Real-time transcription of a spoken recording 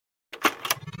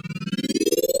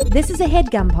This is a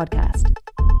HeadGum podcast.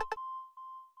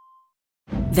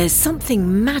 There's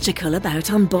something magical about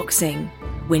unboxing.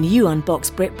 When you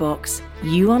unbox BritBox,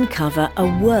 you uncover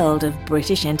a world of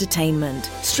British entertainment.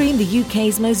 Stream the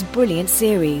UK's most brilliant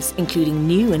series, including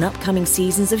new and upcoming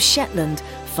seasons of Shetland,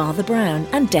 Father Brown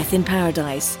and Death in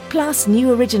Paradise. Plus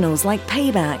new originals like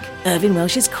Payback, Irving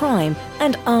Welsh's Crime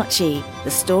and Archie,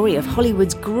 the story of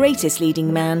Hollywood's greatest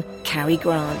leading man, Cary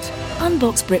Grant.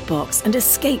 Unbox BritBox and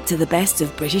escape to the best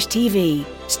of British TV.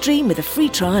 Stream with a free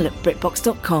trial at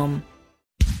BritBox.com.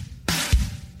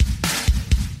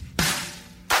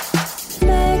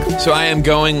 So I am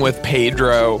going with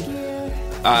Pedro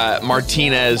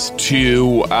Martinez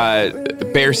to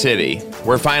Bear City.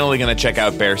 We're finally going to check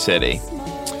out Bear City.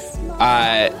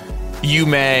 You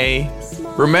may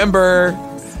remember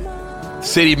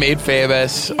City Made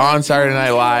Famous on Saturday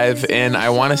Night Live in, I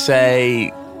want to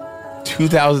say,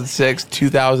 2006,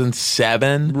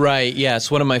 2007. Right, yeah.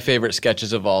 It's one of my favorite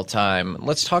sketches of all time.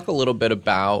 Let's talk a little bit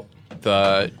about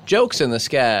the jokes in the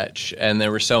sketch, and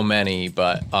there were so many,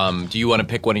 but do you want to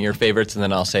pick one of your favorites and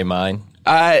then I'll say mine?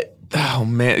 Oh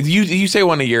man, you say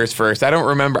one of yours first. I don't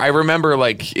remember. I remember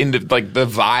the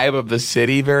vibe of the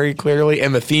city very clearly,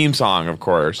 and the theme song, of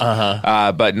course.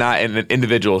 But not in the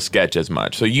individual sketch as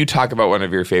much. So you talk about one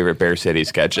of your favorite Bear City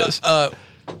sketches.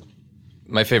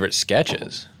 My favorite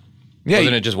sketches. Yeah,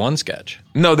 wasn't it just one sketch?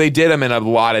 No, they did them in a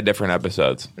lot of different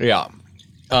episodes. Yeah.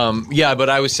 Yeah, but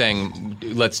I was saying,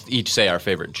 let's each say our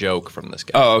favorite joke from this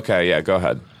sketch. Oh, okay. Yeah, go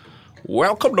ahead.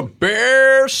 Welcome to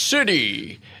Bear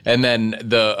City. And then,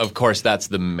 of course, that's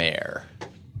the mayor.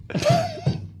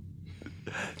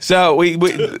 So we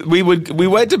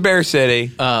went to Bear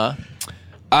City.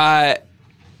 It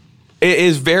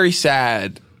is very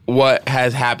sad what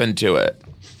has happened to it.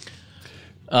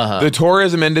 The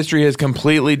tourism industry has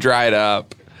completely dried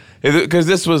up. Because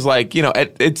this was at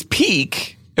its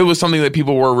peak. It was something that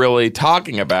people were really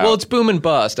talking about. Well, it's boom and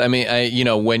bust. I mean,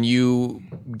 when you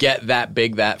get that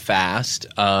big that fast,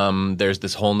 there's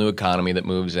this whole new economy that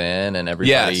moves in, and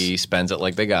everybody spends it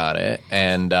like they got it.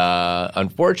 And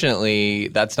unfortunately,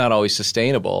 that's not always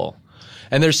sustainable.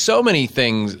 And there's so many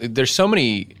things. There's so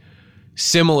many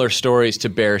similar stories to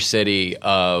Bear City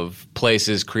of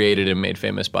places created and made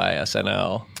famous by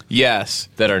SNL. Yes,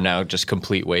 that are now just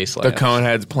complete wastelands. The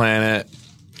Coneheads planet.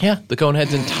 Yeah, the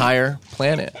Coneheads' entire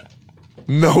planet.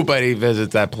 Nobody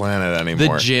visits that planet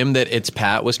anymore. The gym that It's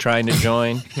Pat was trying to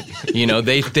join,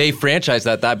 they franchised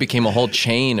that. That became a whole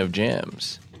chain of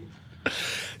gyms.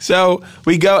 So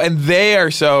we go, and they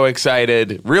are so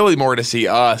excited, really more to see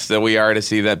us than we are to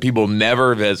see that people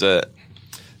never visit.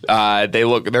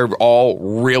 They're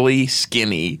all really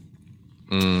skinny.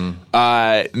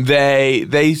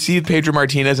 They see Pedro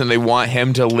Martinez and they want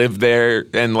him to live there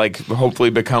and hopefully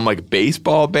become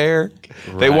baseball bear.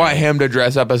 Right. They want him to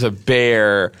dress up as a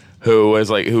bear who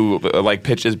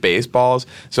pitches baseballs.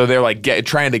 So they're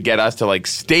trying to get us to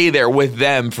stay there with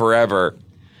them forever.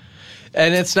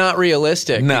 And it's not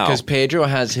realistic because Pedro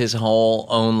has his whole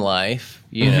own life.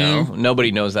 You know,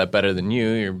 nobody knows that better than you.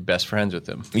 You're best friends with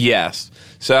him. Yes.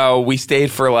 So we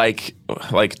stayed for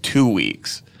 2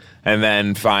 weeks. And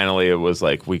then finally it was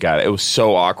we got it. It was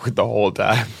so awkward the whole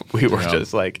time. We were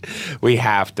just we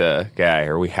have to get out of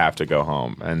here. We have to go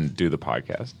home and do the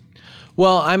podcast.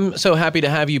 Well, I'm so happy to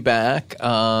have you back.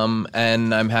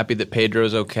 And I'm happy that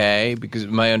Pedro's okay because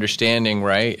my understanding,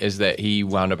 right, is that he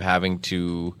wound up having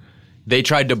to – they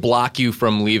tried to block you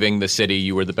from leaving the city.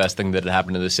 You were the best thing that had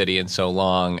happened to the city in so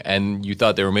long. And you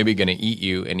thought they were maybe going to eat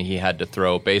you, and he had to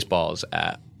throw baseballs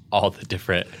at all the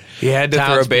different He had to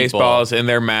throw baseballs in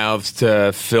their mouths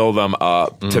to fill them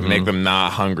up, to make them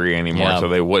not hungry anymore so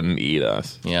they wouldn't eat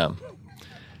us. Yeah.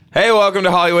 Hey, welcome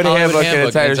to Hollywood Handbook, an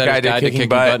insider's guide to kicking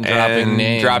butt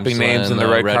and dropping names in the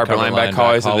red carpet line by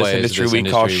hallways of this industry we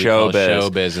call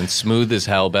showbiz. And smooth as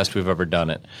hell, best we've ever done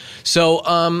it.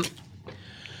 So,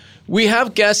 we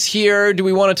have guests here. Do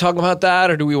we want to talk about that,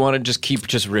 or do we want to just keep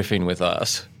riffing with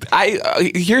us?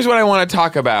 Here's what I want to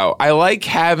talk about. I like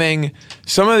having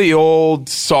some of the old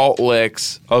salt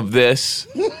licks of this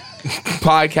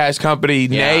podcast company,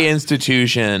 nay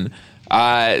institution,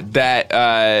 the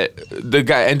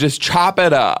guy, and just chop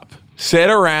it up. Sit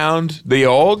around the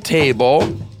old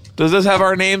table. Does this have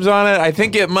our names on it? I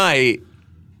think it might.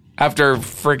 After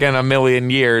freaking a million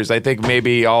years, I think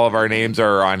maybe all of our names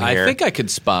are on here. I think I could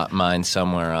spot mine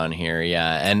somewhere on here,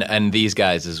 yeah, and these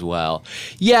guys as well.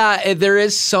 Yeah, there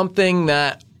is something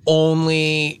that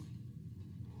only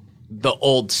the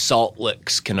old salt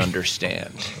licks can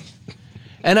understand.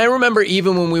 And I remember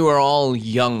even when we were all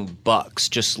young bucks,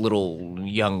 just little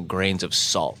young grains of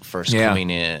salt first coming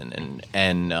in,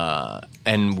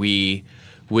 and we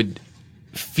would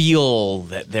feel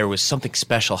that there was something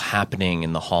special happening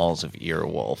in the halls of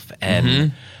Earwolf.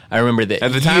 And I remember that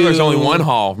at the time there was only one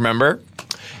hall, remember?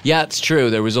 Yeah, it's true.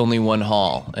 There was only one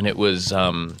hall, and it was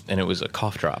a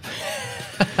cough drop.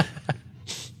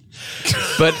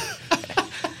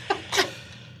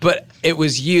 But it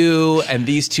was you and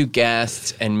these two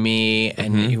guests and me,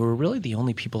 and you were really the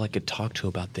only people I could talk to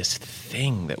about this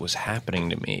thing that was happening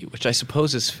to me, which I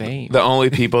suppose is fame. The only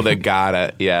people that got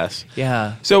it, yes.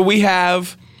 Yeah. So we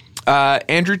have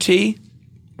Andrew T.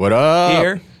 What up?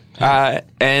 Here,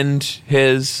 and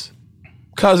his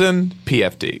cousin,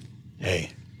 PFTi.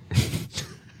 Hey.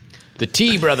 The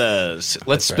T brothers.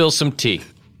 Let's spill some tea.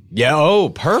 Yeah. Oh,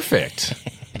 perfect.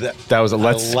 That was a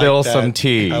let's spill some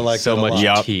tea. I like so that a much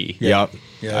lot. tea. Yep.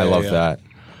 Yeah, I love yeah. that.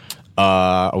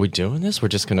 Are we doing this? We're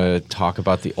just going to talk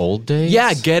about the old days?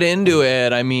 Yeah, get into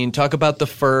it. I mean, talk about the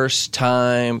first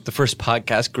time, the first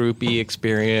podcast groupie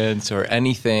experience or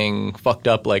anything fucked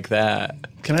up like that.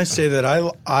 Can I say that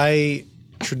I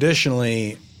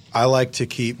traditionally I like to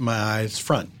keep my eyes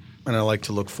front and I like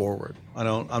to look forward.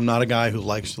 I'm not a guy who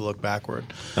likes to look backward.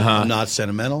 I'm not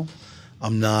sentimental.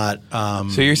 I'm not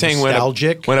So you're saying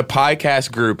nostalgic. when a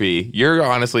podcast groupie, you're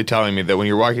honestly telling me that when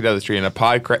you're walking down the street and a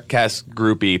podcast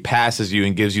groupie passes you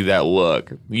and gives you that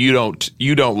look, you don't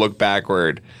look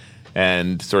backward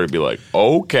and sort of be like,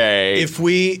 okay. If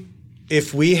we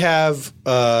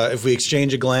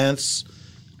exchange a glance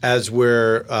as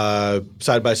we're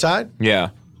side by side, yeah.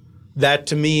 that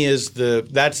to me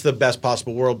that's the best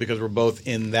possible world because we're both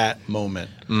in that moment.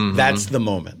 That's the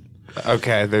moment.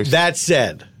 Okay. That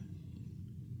said,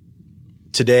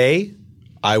 today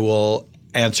I will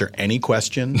answer any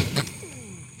question.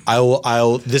 I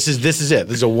will. This is it.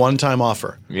 This is a one-time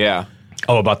offer Yeah.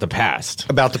 Oh, about the past.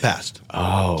 about the past,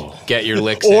 Get your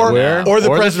licks or in. or the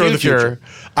Or the present or the future. future.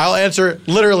 I'll answer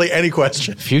literally any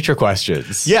question. Future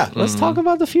questions. Yeah. Let's talk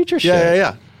about the future shit.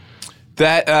 Yeah.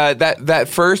 That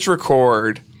first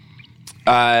record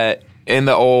in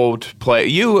the old play.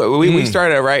 We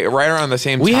started right around the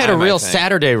same time. We had a real I think.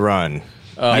 Saturday run.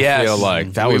 I yes. feel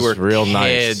like that was real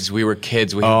nice. We were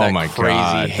kids. We had Oh that my crazy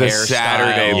God. The hairstyle.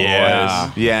 Saturday Boys.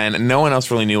 Yeah. Yeah, and no one else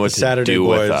really knew what to Saturday do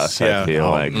Boys, with us, yeah. I feel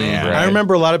like. man. Right. I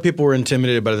remember a lot of people were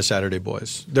intimidated by the Saturday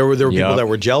Boys. There were people Yep. that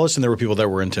were jealous and there were people that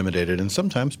were intimidated, and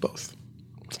sometimes both.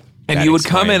 And That you would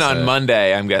come in explains on it.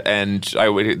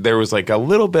 Monday, there was like a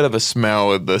little bit of a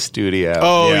smell in the studio.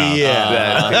 Oh Yeah.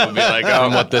 yeah. That would be like,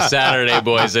 From what the Saturday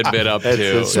boys had been up to.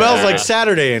 It smells like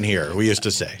Saturday in here, we used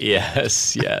to say.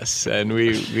 Yes. And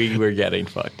we were getting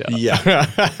fucked up. Yeah.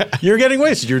 You were getting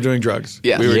wasted. You were doing drugs.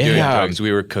 yeah. We were doing Yeah. drugs.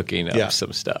 We were cooking up Yeah.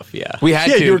 some stuff. Yeah. We had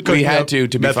Yeah, you were to. We cooking had up to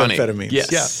be funny. methamphetamines.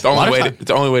 Yes. Yeah. It's the only way. It's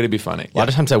the only way to be funny. A lot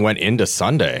of times I went into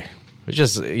Sunday.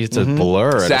 It's a blur.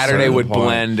 at a Saturday certain would point.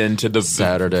 blend into the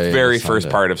Saturday very and first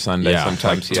Sunday. part of Sunday. Yeah,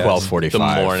 sometimes like yes. 12:45. The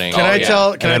morning. Can Oh, I yeah.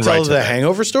 tell And then the right to bed.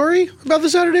 hangover story about the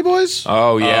Saturday Boys?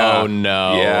 Oh yeah. Oh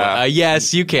no. Yeah.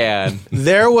 Yes, you can.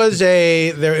 It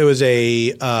was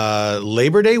a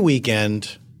Labor Day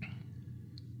weekend.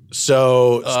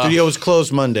 So studio was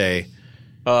closed Monday.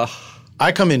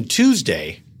 I come in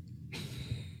Tuesday.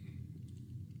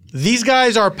 These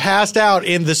guys are passed out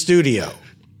in the studio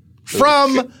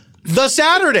from the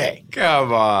Saturday.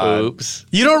 Come on. Oops.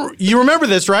 You remember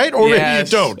this, right? Or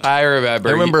Yes, you don't? I remember.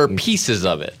 I remember pieces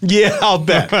of it. Yeah, I'll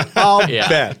bet. I'll Yeah.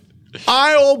 bet.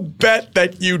 I'll bet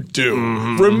that you do.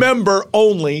 Remember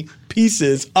only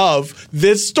pieces of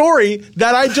this story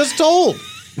that I just told.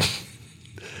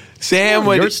 Sam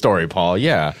would. Your story, Paul.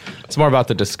 Yeah, it's more about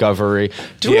the discovery.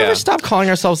 Do we Yeah. ever stop calling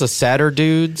ourselves the Satter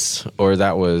Dudes, or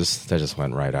that just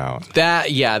went right out?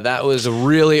 That was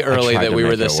really early tried that to we were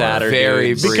make the it work. Saturday. Very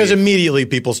dudes. brief. Because immediately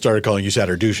people started calling you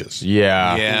Satter douches.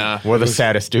 Yeah, Yeah. we're the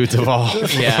saddest dudes of all.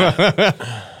 Yeah.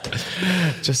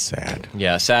 Just sad.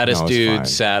 Yeah, saddest No, it's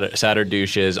dudes, fine. sadder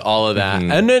douches, all of that.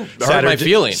 And then hurt my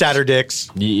feelings. Satter dicks.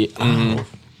 Yeah.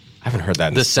 I haven't heard that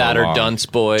in The so sadder long. dunce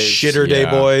boys. Shitter day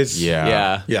boys. Yeah.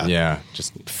 Yeah. Yeah. Yeah.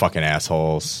 Just fucking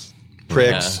assholes.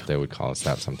 Pricks. They would call us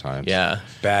that sometimes. Yeah.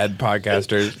 bad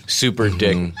podcasters, Super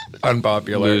dick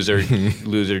unpopular.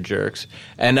 loser jerks.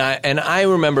 And I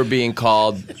remember being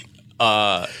called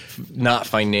not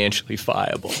financially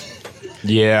viable.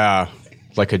 Yeah.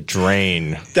 Like a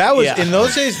drain. That was Yeah. in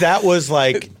those days. That was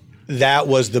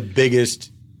the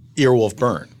biggest earwolf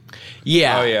burn.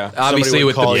 Yeah. Oh, yeah. Obviously Somebody would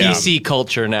with the call you. PC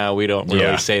culture now, we don't really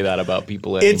Yeah. say that about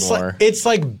people It's anymore.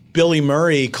 like Billy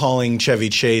Murray calling Chevy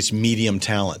Chase medium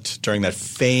talent during that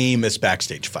famous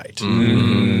backstage fight.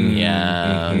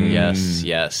 Yeah.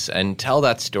 Yes. And tell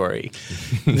that story.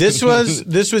 This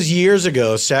was years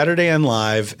ago, Saturday and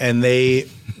Live, and they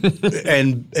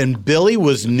and Billy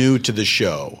was new to the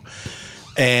show.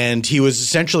 And he was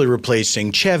essentially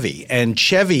replacing Chevy. And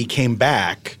Chevy came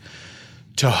back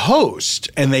to host,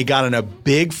 and they got in a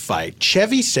big fight.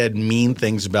 Chevy said mean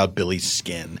things about Billy's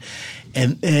skin.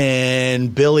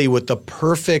 And Billy, with the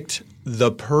perfect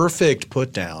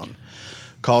put down,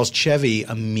 calls Chevy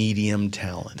a medium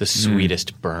talent. The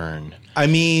sweetest burn. I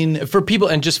mean, for people,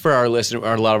 and just for our listeners,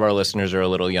 a lot of our listeners are a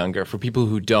little younger. For people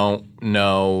who don't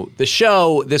know the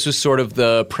show, this was sort of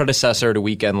the predecessor to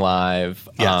Weekend Live.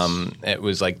 Yes. It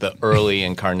was like the early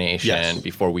incarnation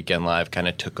before Weekend Live kind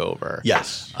of took over.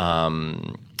 Yes.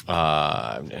 And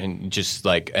just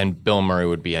like, and Bill Murray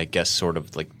would be, I guess, sort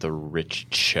of like the Rich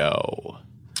Cho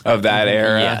of that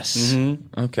era. Yes.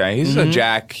 Mm-hmm. Okay, he's a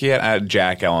Jack. He had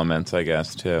Jack elements, I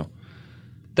guess, too.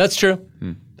 That's true.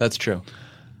 That's true.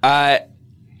 That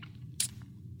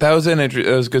was a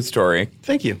good story.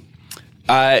 Thank you.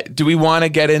 Do we want to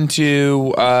get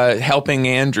into helping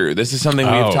Andrew? This is something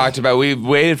we've talked about. We've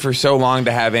waited for so long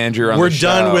to have Andrew on the show.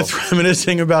 We're done with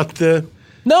reminiscing about the...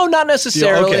 No, not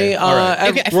necessarily. Okay, all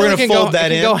right. We're going to fold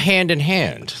that in. Go hand in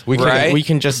hand. We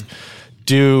can just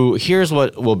do. Here's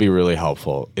what will be really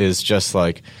helpful is just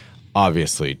like,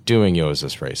 obviously, doing Yo's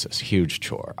is racist. Huge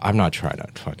chore. I'm not trying to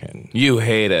fucking. You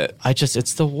hate it.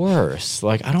 It's the worst.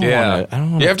 Like I don't want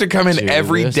to. You have to come in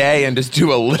every day and just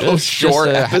do a little short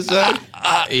episode.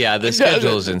 Yeah, the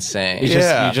schedule is insane.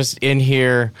 You're just in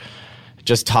here.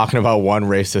 Just talking about one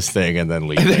racist thing and then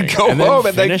leaving. And then go home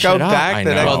and then go back.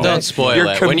 Well, don't spoil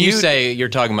it. When you say you're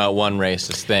talking about one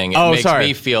racist thing, it makes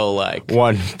me feel like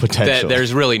one potential.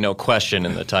 There's really no question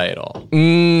in the title.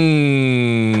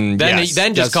 Then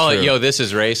just call it, yo, this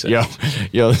is racist.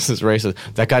 Yo, this is racist.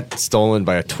 That got stolen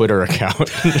by a Twitter account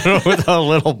with a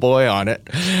little boy on it.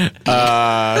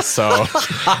 So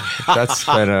that's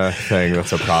been a thing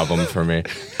that's a problem for me.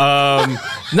 So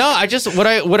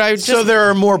there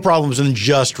are more problems than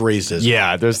just racism.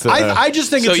 Yeah, there's the. I just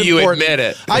think so it's you important. admit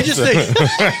it. I just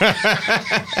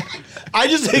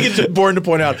think it's important to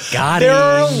point out there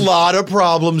are a lot of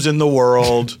problems in the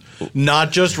world,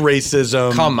 not just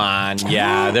racism. Come on,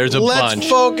 there's a bunch. Let's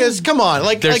focus. Come on,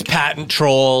 there's patent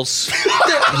trolls.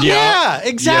 Yeah,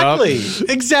 exactly,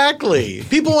 exactly.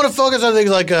 People want to focus on things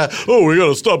like, we got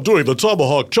to stop doing the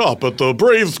tomahawk chop at the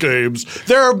Braves games.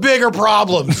 There are bigger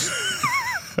problems.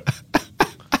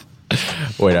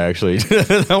 Wait, actually,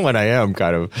 that one I am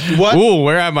kind of. What? Ooh,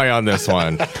 where am I on this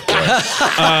one? Here's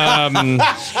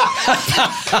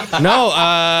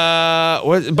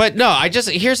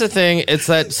the thing. It's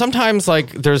that sometimes,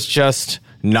 there's just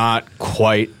not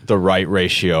quite the right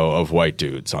ratio of white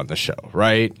dudes on the show,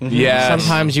 right? Yeah.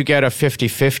 Sometimes you get a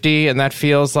 50-50, and that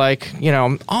feels like,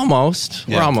 almost.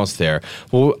 Yeah. We're almost there.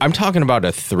 Well, I'm talking about a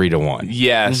 3-1.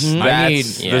 Yes,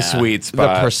 that's the sweet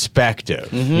spot. The perspective,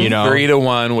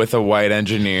 3-1 with a white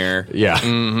engineer. Yeah.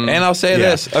 Mm-hmm. And I'll say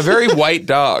this, a very white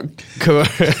dog.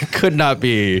 Could not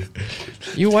be.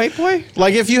 You white boy?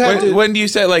 If you had when do you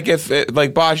say,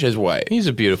 if Bosch is white? He's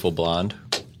a beautiful blonde.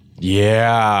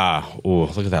 Yeah. Ooh,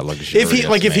 look at that luxury.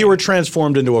 If he were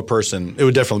transformed into a person, it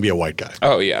would definitely be a white guy.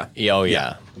 Oh yeah. Oh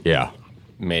yeah. Yeah.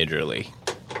 Majorly.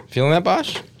 Feeling that,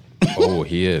 Bosch? Oh,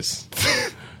 he is.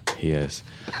 He is.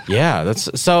 Yeah.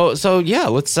 That's so. Yeah.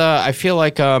 Let's. I feel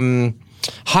like.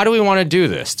 How do we want to do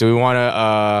this? Do we want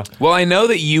to? Well, I know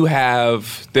that you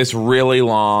have this really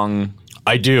long.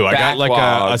 I do. Backlog. I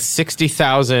got a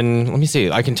 60,000. Let me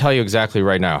see. I can tell you exactly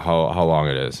right now how long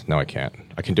it is. No, I can't.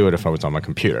 I can do it if I was on my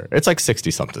computer. It's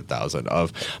 60-something thousand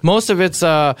of most of it's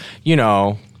the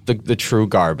true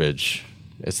garbage.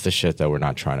 It's the shit that we're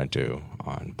not trying to do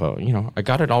on. But I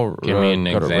got it all. Give me an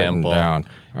example. Down.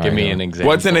 Give me an example.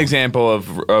 What's an example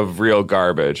of real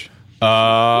garbage?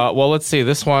 Well, let's see.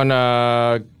 This one,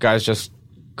 guys just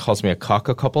calls me a cuck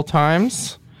a couple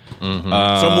times.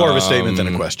 Mm-hmm. So more of a statement than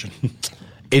a question.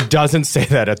 It doesn't say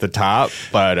that at the top,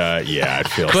 but it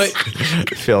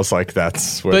feels like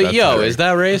that's where. But is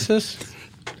that racist?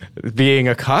 Being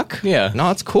a cuck? Yeah.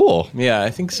 No, it's cool. Yeah, I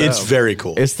think so. It's very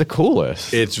cool. It's the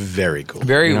coolest. It's very cool.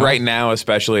 Right now,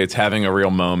 especially, it's having a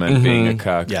real moment being a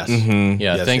cuck. Yes. Mm-hmm.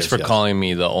 Yeah. Yes, thanks for calling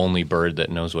me the only bird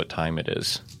that knows what time it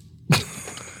is.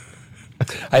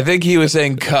 I think he was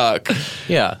saying cuck.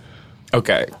 Yeah.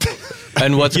 Okay.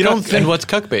 And what's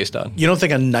cuck based on? You don't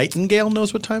think a nightingale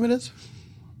knows what time it is?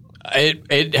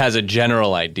 It has a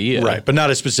general idea, right? But not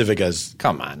as specific as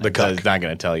come on. The cuck. It's not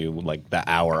going to tell you the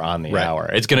hour on the hour.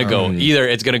 It's going to go either.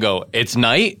 It's going to go it's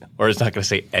night, or it's not going to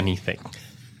say anything.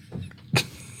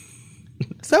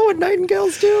 Is that what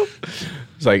nightingales do?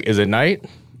 It's is it night?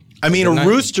 I mean, a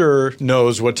rooster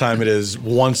knows what time it is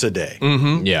once a day.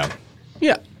 Mm-hmm. Yeah.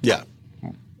 Yeah. Yeah.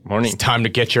 Morning. It's time to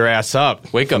get your ass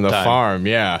up. Wake up from the time. farm.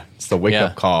 Yeah. It's the wake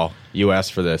up call. You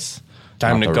asked for this.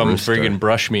 Time Not to the come rooster. friggin'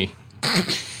 brush me.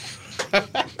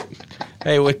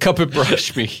 Hey, wake up and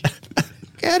brush me.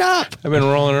 Get up. I've been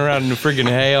rolling around in the friggin'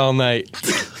 hay all night.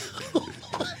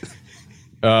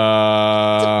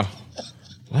 Well,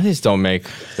 these don't make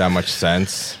that much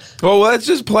sense. Well, let's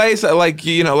just play let's Okay.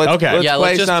 play Yeah,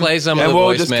 let's just some, play some of and the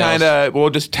we'll voicemails. we'll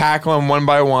just tackle them one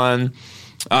by one,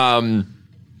 and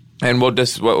we'll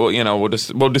just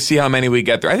see how many we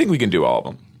get through. I think we can do all of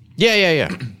them. Yeah.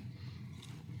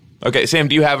 Okay, Sam,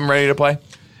 do you have them ready to play?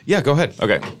 Yeah, go ahead.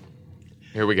 Okay.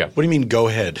 Here we go. What do you mean, go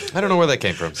ahead? I don't know where that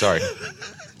came from. Sorry.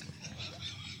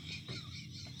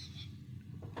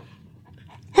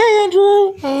 Hey,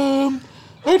 Andrew.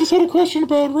 I just had a question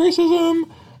about racism.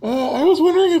 I was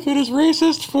wondering if it is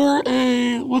racist for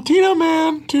a Latino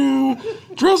man to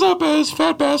dress up as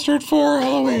Fat Bastard for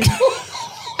Halloween.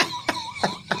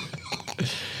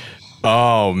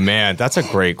 Oh, man, that's a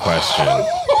great question.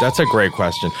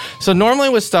 So normally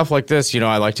with stuff like this,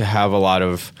 I like to have a lot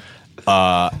of,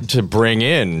 to bring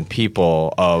in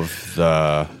people of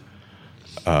the,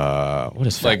 what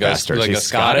is Fat Like Bastard? a He's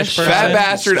Scottish person? Fat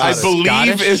Bastard, I believe,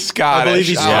 Scottish? is Scottish. I believe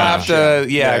he's I'll have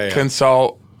Scottish. to,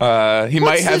 consult. He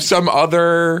might have some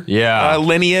other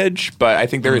lineage, but I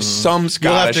think there is some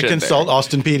You'll have Scottish to in consult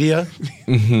Austinpedia,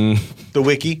 the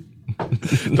wiki, there.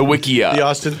 The Wikia. the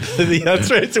Austin.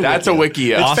 That's right. That's a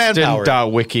Wikia. It's fan powered.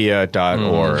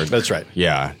 Austin.wikia.org. That's right.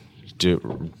 Yeah.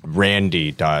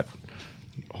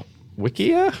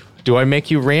 Randy.wikia? Do I make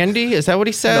you Randy? Is that what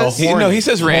he says? He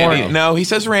says Randy. Horny. No, he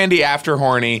says Randy after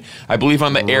horny. I believe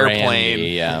on the airplane.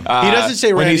 yeah. He doesn't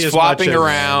say when Randy he's as flopping much as-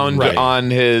 around Right.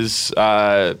 on his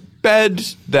bed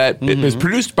that is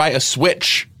produced by a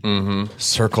switch.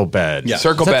 Circle bed. Yeah.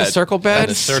 Circle Is that bed. the circle bed?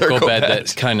 The circle Circle bed bed.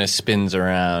 that kind of spins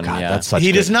around. God, yeah. that's such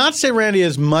He good- does not say Randy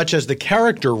as much as the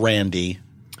character Randy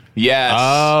Yes.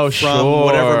 Oh, from sure.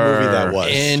 whatever movie that was.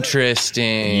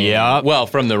 Interesting. Yep. Well,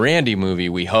 from the Randy movie,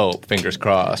 we hope. Fingers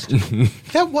crossed.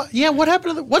 What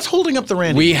happened to what's holding up the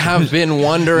Randy? We have been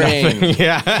wondering.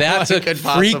 Yeah. That's a Could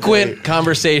possibly- frequent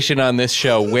conversation on this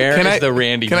show. Where Can is I- the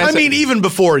Randy can I movie? I mean, even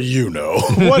before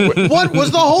what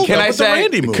was the hold Can up I with the say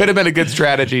Randy movie? could have been a good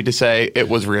strategy to say it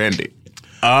was Randy.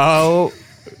 Oh.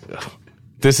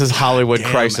 This is Hollywood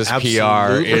crisis PR.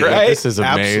 absolutely. Right? This is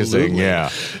amazing. Absolutely. Yeah.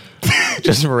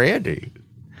 Just Randy.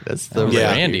 That's the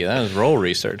Yeah. Randy, that was role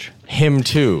research. him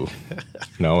too.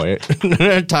 No, wait.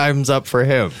 Time's up for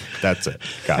him. That's it.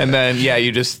 Got And it. then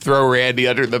you just throw Randy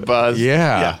under the bus.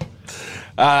 Yeah.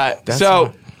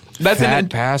 So that's Fat an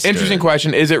bastard. interesting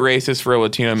question. Is it racist for a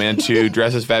Latino man to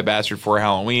dress as Fat Bastard for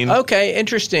Halloween? Okay,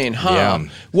 interesting, huh? Yeah.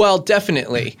 Well,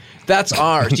 definitely. That's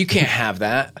ours. You can't have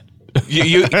that.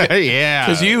 You Yeah.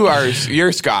 because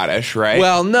you're Scottish, right?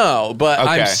 Well, no, but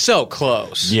I'm Okay. so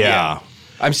close. Yeah.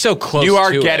 I'm so close. You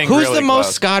are to it. getting Who's really the most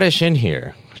close. Scottish in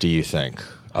here, do you think?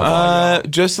 Of all y'all?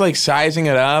 Just like sizing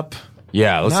it up.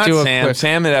 Yeah, let's Not do a Sam. quick.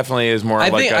 Sam definitely is more I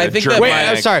like think- a I think that Germanic. Wait,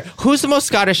 I'm sorry. Who's the most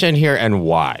Scottish in here and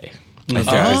why? I think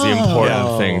that is the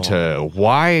important thing to.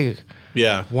 Why?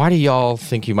 Yeah. Why do y'all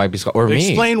think you might be Scottish? Or me?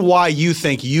 Explain why you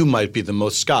think you might be the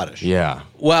most Scottish. Yeah.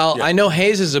 Well, I know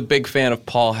Hayes is a big fan of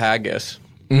Paul Haggis.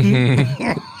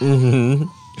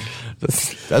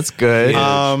 That's good.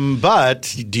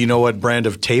 But do you know what brand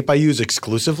of tape I use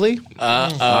exclusively?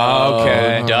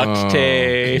 Okay. Duct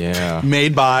tape. yeah.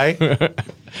 Made by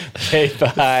Tape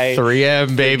by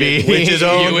 3M, baby. which is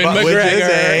owned Ewan by which is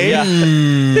McGregor.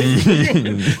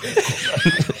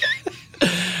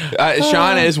 a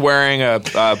Sean is wearing a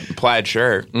plaid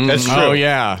shirt. That's true. Oh,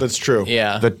 yeah. That's true.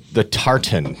 Yeah. The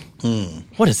tartan.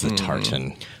 What is the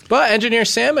tartan? But Engineer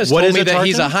Sam has What told is me a that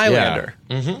he's a tartan? Highlander.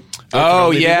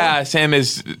 Oh yeah, Sam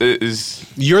is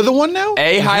You're the one now?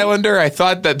 a Highlander. I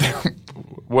thought that there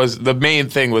was the main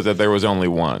thing was that there was only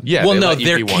one. Yeah. Well, they no, let you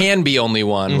there be one. can be only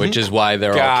one, which is why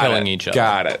they're all Got killing it. each other.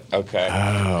 Got it. Okay.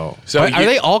 Oh. So But are you-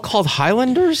 they all called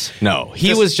Highlanders? No.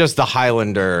 He was just the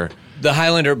Highlander. The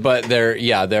Highlander, but there are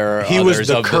He was others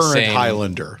the of current same.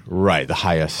 Highlander. Right. The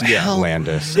highest.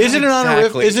 Landis. Isn't it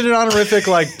Exactly. Isn't it honorific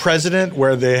like president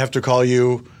where they have to call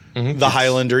you the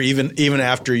Highlander even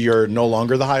after you're no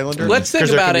longer the Highlander? Let's think 'Cause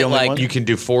there about can be it only like one? You can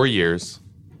do 4 years.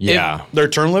 Yeah. There are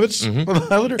term limits on the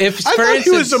Highlander. If, I for thought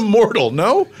he was instance- immortal.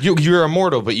 No. You're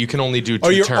immortal, but you can only do 2 Oh,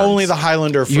 you're turns. only the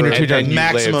Highlander for You can do a two turns.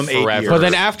 maximum You live 8 forever. years. But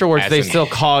then afterwards, As they in- still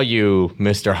call you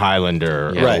Mr. Highlander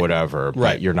or Right. whatever. But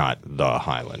Right. you're not the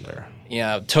Highlander.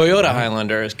 Yeah, Toyota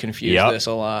Highlander has confused Yep. this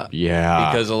a lot.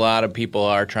 Yeah. Because a lot of people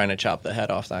are trying to chop the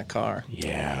head off that car.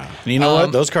 Yeah. And you know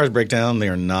what? Those cars break down. They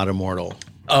are not immortal.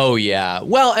 Oh, yeah.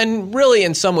 Well, and really,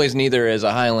 in some ways, neither is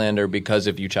a Highlander because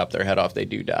if you chop their head off, they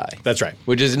do die. That's right.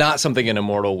 Which is not something an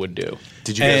immortal would do.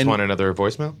 Did you guys And- want another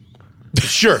voicemail?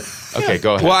 Sure. Okay,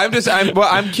 go ahead. Well,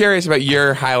 I'm curious about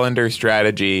your Highlander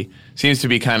strategy. Seems to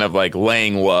be kind of like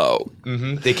laying low.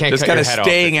 They can't Just cut kind your of head off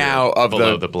staying if you're out of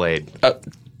below the blade.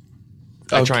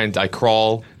 I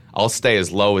crawl. I'll stay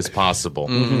as low as possible.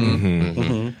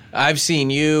 I've seen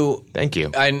you. Thank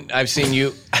you. I've seen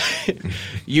you.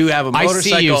 You have a I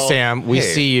motorcycle. see you, Sam. We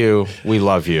see you. We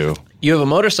love you. You have a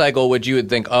motorcycle, which you would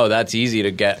think, oh, that's easy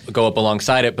to go up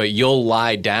alongside it, but you'll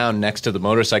lie down next to the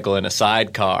motorcycle in a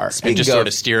sidecar and just sort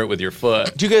of steer it with your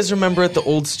foot. Do you guys remember at the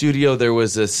old studio there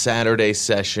was a Saturday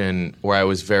session where I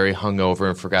was very hungover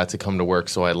and forgot to come to work,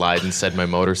 so I lied and said my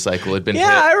motorcycle had been hit?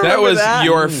 I remember That was that.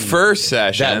 your first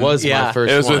session. That was my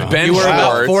first It was one. with Ben You were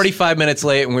about Schwartz. 45 minutes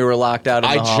late, and we were locked out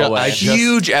in the hallway.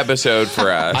 Huge episode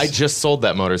for us. I just sold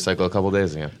that motorcycle a couple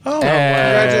days ago. Oh,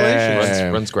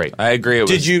 congratulations. Runs great. I agree. It was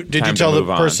Did you time to tell the move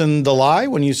on. person the lie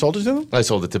when you sold it to them? I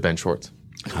sold it to Ben Schwartz.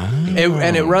 And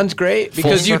it runs great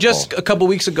because you circle. just a couple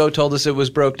weeks ago told us it was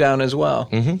broke down as well.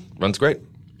 Runs great.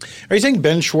 Are you saying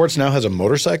Ben Schwartz now has a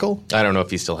motorcycle? I don't know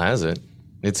if he still has it.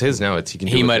 It's his now. He can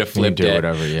do He with might it. have flipped do it.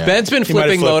 whatever, yeah. Ben's been He might have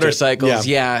flipping flipped it. motorcycles.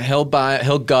 Yeah.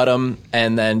 He'll gut them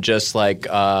and then just like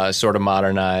sort of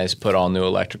modernize, put all new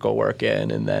electrical work in,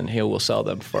 and then he will sell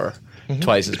them for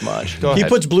twice as much. Go He ahead.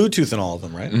 puts Bluetooth in all of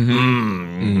them, right?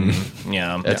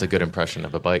 Yeah, That's a good impression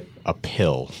of a bike. A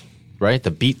pill, right?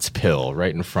 The Beats pill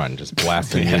right in front, just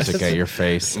blasting music at your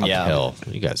face. A Yeah. pill.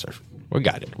 You guys are. We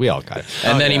got it. We all got it.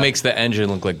 and then he makes the engine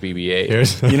look like BB-8.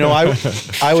 Here's You know, I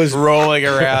was rolling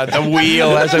around. The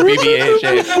wheel has a BB-8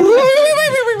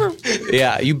 shape.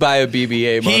 Yeah, you buy a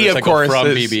BB-8 motorcycle He, of course, from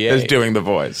is BB-8. doing the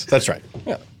voice. That's right.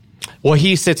 Well,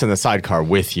 he sits in the sidecar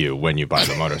with you when you buy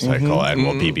the motorcycle and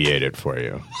will BB-8 it for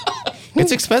you.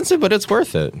 It's expensive, but it's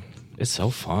worth it. It's so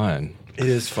fun. It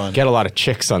is fun. Get a lot of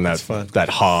chicks on fun. that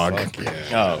hog.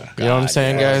 Oh, You know what I'm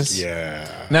saying, guys? Yeah.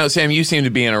 Now, Sam, you seem to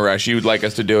be in a rush. You would like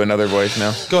us to do another voice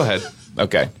now? Go ahead.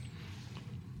 Okay.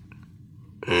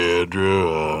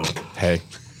 Andrew, Hey.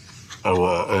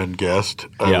 and guest,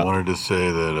 Yeah. I wanted to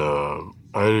say that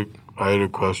I had a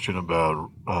question about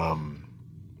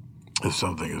if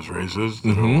something is racist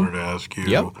that I wanted to ask you.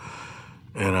 Yep.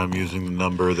 And I'm using the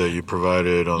number that you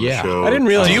provided on Yeah. the show. I didn't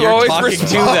realize Do you you were always talking to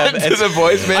respond them. to the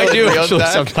voicemail? I do in real actually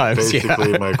time? sometimes. Yeah.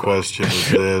 Basically, my question is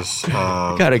this: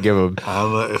 Gotta give him.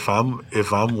 if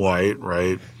I'm white,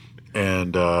 right,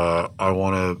 and I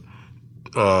want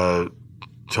to,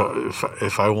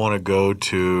 if I want to go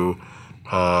to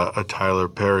a Tyler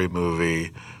Perry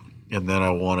movie, and then I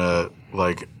want to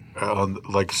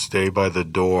stay by the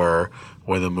door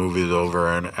when the movie's over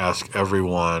and ask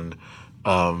everyone,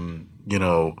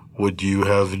 would you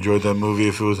have enjoyed that movie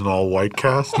if it was an all white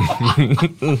cast?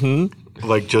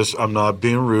 Like, just, I'm not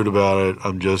being rude about it.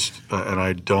 I'm just,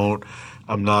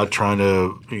 I'm not trying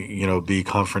to, be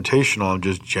confrontational. I'm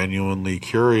just genuinely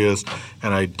curious.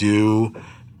 And I do,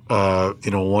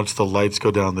 once the lights go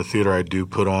down in the theater, I do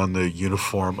put on the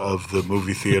uniform of the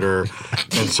movie theater.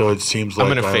 And so it seems like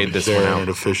gonna fade this there one in out. an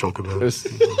official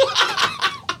capacity.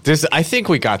 I think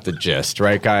we got the gist,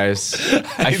 right, guys?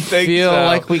 I think feel so.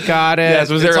 like we got it. Yes,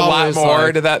 was there It's a lot always more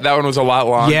like- to that? That one was a lot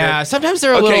longer. Yeah, sometimes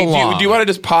they're a Okay, little long. do you want to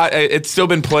just pot? It's still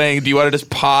been playing. Do you want to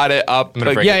just pot it up? gonna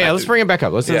break it Yeah, let's bring it back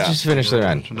up. Let's Yeah. just finish the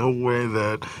end. There's no way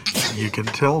that you can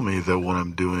tell me that what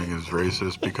I'm doing is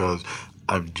racist because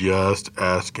I'm just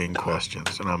asking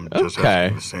questions, and I'm just Okay.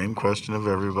 asking the same question of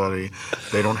everybody.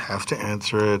 They don't have to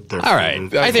answer it. They're All right. free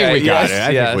to- I think we got yes, it. I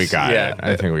yes, think we got yeah. it.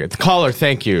 I think we got it. Caller,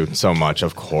 thank you so much,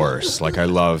 of course. Like, I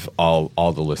love all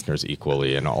the listeners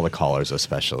equally and all the callers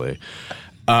especially.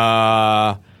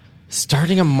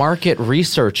 Starting a market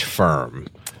research firm,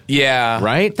 Yeah.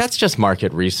 right? That's just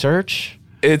market research,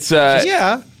 It's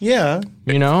Yeah.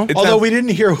 you know? Although we didn't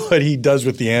hear what he does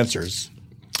with the answers.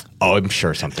 Oh, I'm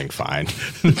sure something fine.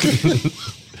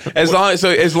 as long as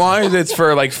it's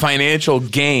for like financial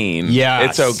gain.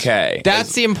 Yes. it's okay.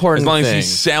 That's the important As long as thing. he's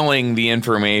selling the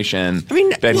information. I mean,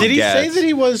 that Did he say gets. that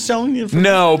he was selling the information?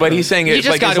 No, but he's saying it's just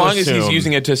like got as to long as he's assume.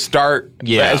 using it to start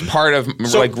Yeah. as part of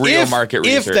like real market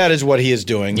research. If that is what he is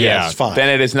doing, Yeah. it's fine. then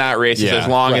it is not racist Yeah. as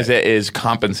long as Right. it is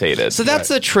compensated. So that's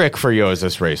the trick for Yo, Is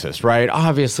This Racist, right?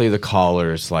 Obviously, the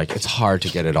callers, like, it's hard to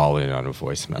get it all in on a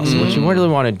voicemail. So what you really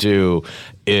want to do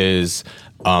is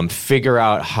figure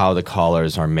out how the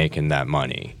callers are making that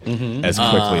money as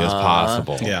quickly as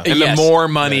possible. Yeah. and Yes. the more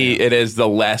money it is, the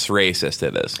less racist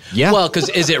it is. Yeah. Well, because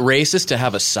is it racist to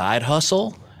have a side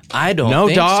hustle? I don't no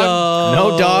think dog. so.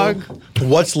 No dog.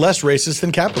 What's less racist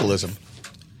than capitalism?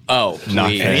 Oh,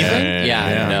 Nothing. please. Anything?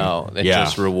 Yeah, no. It Yeah.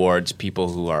 just rewards people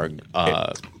who are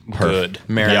good.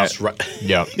 Merit, Yep.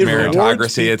 Yep. It rewards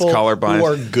Meritocracy, it's people colorblind. who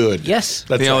are good. Yes.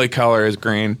 That's the right. only color is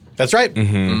green. That's right.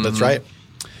 That's right.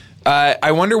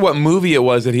 I wonder what movie it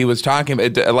was that he was talking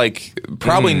about. Like,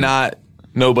 probably not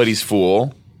Nobody's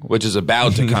Fool, which is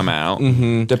about to come out.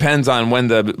 Depends on when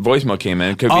the voicemail came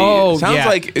in. Could be. Sounds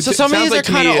like so. Some of these are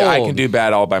kind of old. I can do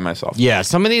bad all by myself. Yeah,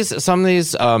 some of these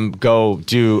go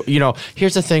do.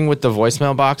 Here's the thing with the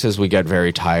voicemail box is we get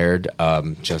very tired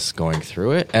just going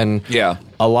through it, and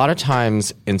a lot of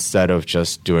times instead of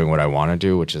just doing what I want to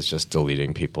do, which is just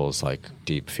deleting people's like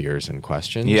deep fears and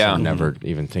questions, and never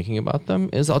even thinking about them,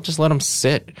 is I'll just let them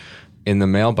sit in the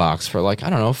mailbox for like, I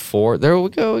don't know, 4. There we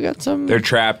go. We got some. They're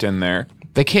trapped in there.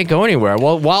 They can't go anywhere.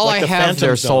 Well, while Like I have Phantom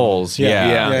their Zone. souls,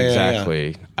 Yeah,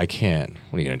 exactly. I can't.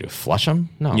 What are you gonna do? Flush them?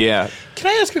 No. Yeah. Can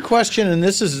I ask a question? And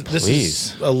this is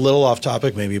Please. a little off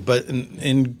topic, maybe, but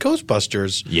in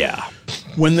Ghostbusters, Yeah.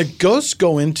 when the ghosts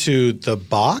go into the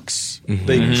box,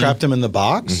 they trap them in the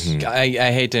box. I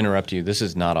hate to interrupt you. This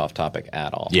is not off topic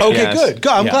at all. Yeah. Okay, Yes. good.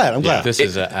 I'm glad. I'm glad. This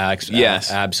is yes.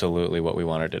 absolutely what we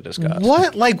wanted to discuss.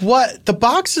 What? Like what? The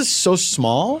box is so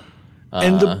small,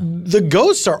 and the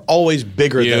ghosts are always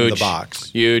bigger than the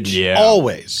box. Huge. Yeah.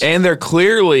 Always. And they're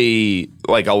clearly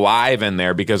like alive in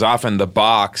there because often the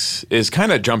box is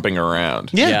kind of jumping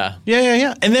around. Yeah.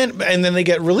 And then they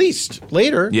get released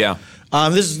later. Yeah.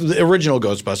 This is the original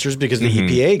Ghostbusters because the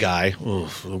EPA guy,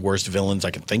 the worst villains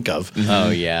I can think of. Oh,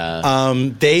 yeah.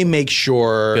 They make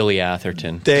sure Billy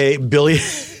Atherton. Billy.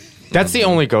 That's the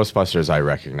only Ghostbusters I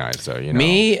recognize, though.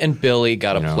 Me and Billy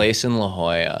got a place in La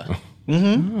Jolla.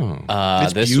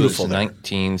 It's This beautiful was there.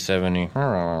 1970.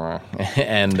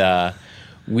 And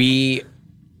we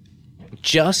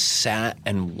just sat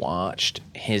and watched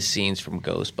his scenes from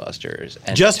Ghostbusters.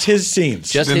 And Just his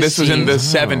scenes. Just And his this was in the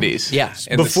scenes. 70s. Yeah.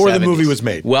 in Before the 70s. movie was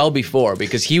made. Well before,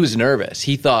 because he was nervous.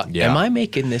 He thought, Yeah. am I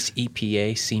making this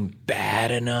EPA seem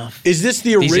bad enough? Is this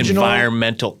the These original?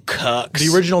 environmental cucks.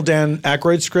 The original Dan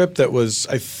Aykroyd script that was,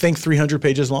 I think, 300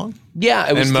 pages long? Yeah,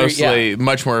 it was And mostly yeah.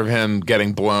 much more of him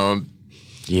getting blown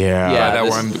Yeah. by that this-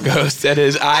 one ghost. And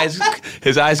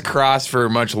his eyes crossed for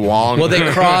much longer. Well,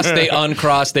 they crossed, they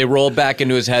uncrossed, they rolled back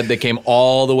into his head, they came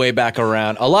all the way back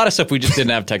around. A lot of stuff we just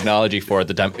didn't have technology for at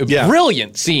the time. Yeah.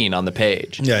 Brilliant scene on the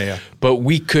page. Yeah. But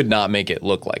we could not make it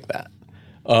look like that.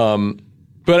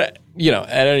 But,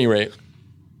 at any rate,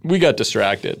 we got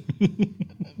distracted.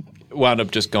 Wound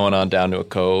up just going on down to a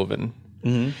cove and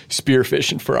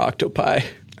spearfishing for octopi.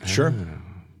 Sure.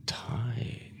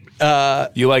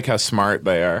 You like how smart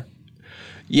they are.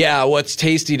 Yeah, what's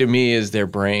tasty to me is their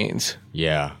brains.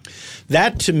 Yeah.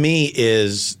 That to me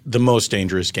is the most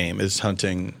dangerous game is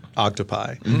hunting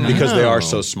octopi because they are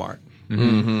so smart.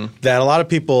 That a lot of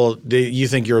people, you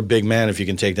think you're a big man if you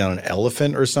can take down an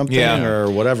elephant or something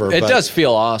or whatever. It but does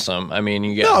feel awesome. I mean,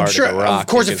 you get No, hard I'm sure. at the rock. Of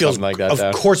course, you it get feels. something like that. Of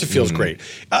though. course, it feels great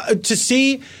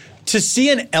to see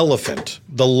an elephant,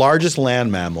 the largest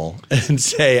land mammal, and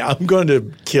say, "I'm going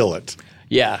to kill it."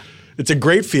 Yeah. It's a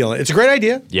great feeling. It's a great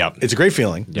idea. Yep. It's a great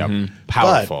feeling. Yep.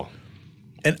 Powerful.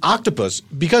 An octopus,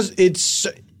 because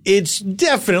it's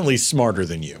definitely smarter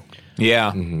than you.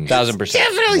 Yeah. 1,000%.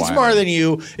 Definitely smarter than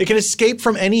you. It can escape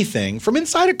from anything, from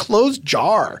inside a closed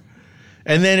jar.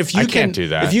 And then if you I can can't do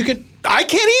that. If you can, I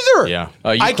can't either. Yeah.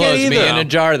 Oh, you I close can't me either. in a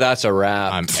jar, that's a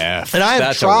wrap. I'm F. And I have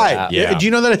That's a tried. wrap. Yeah. Do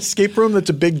you know that escape room that's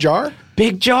a big jar?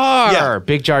 Big jar. Yeah.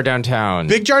 Big jar downtown.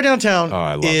 Big jar downtown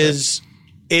I love is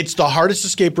it's the hardest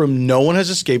escape room no one has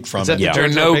escaped from. Is that the Yeah. Jar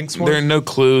There are Jar no Binks one? there are no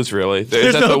clues really. Is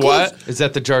There's that no the what? clues? Is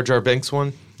that the Jar Jar Binks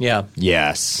one? Yeah.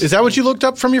 Yes. Is that what you looked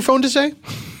up from your phone to say?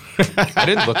 I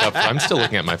didn't look up. I'm still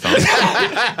looking at my phone.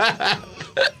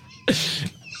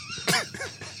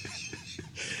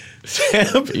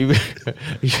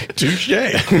 Touche.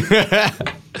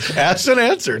 Asked and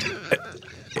answered.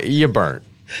 You burnt.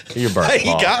 You burnt. He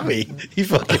got me. He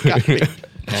fucking got me.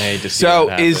 I hate to see So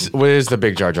that happen. What is the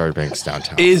Big Jar Jar Binks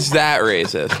downtown? is that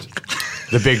racist?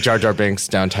 The Big Jar Jar Binks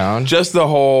downtown? Just the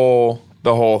whole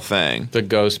thing. the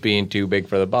ghost being too big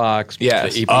for the box.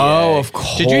 Yes. The EPA. Oh, of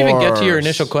course. Did you even get to your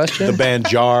initial question? The band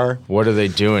Jar. What are they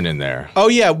doing in there? Oh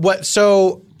yeah. What?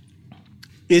 So,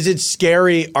 is it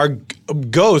scary? Are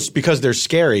ghosts because they're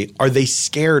scary? Are they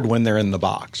scared when they're in the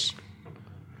box?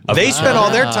 They spend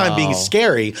all their time being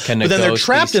scary, Can but a then they're ghost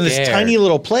trapped be in this scared? tiny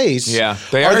little place. Yeah.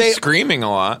 They are screaming a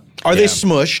lot. Are they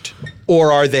smushed,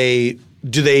 or are they?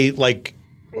 Do they like?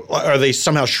 Are they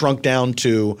somehow shrunk down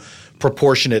to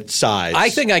proportionate size? I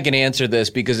think I can answer this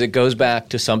because it goes back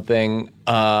to something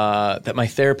that my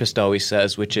therapist always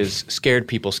says, which is scared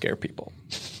people scare people.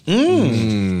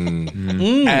 And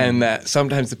that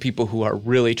sometimes the people who are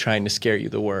really trying to scare you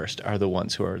the worst are the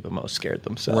ones who are the most scared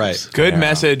themselves. Right. Good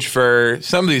message for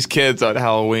some of these kids on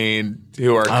Halloween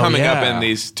who are coming up in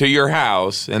these to your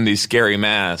house in these scary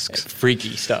masks.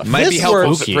 Freaky stuff. Might be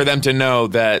helpful for them to know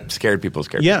that scared people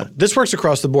scare people. Yeah, this works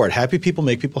across the board. Happy people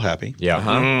make people happy.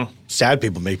 Yeah. Sad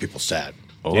people make people sad.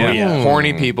 Oh, yeah.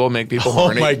 Horny people make people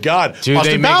horny. Oh, my God. Dude,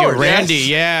 Austin they make Powers. it Randy, Yes.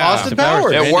 yeah. Austin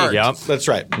Powers. It worked. Yep. That's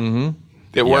right.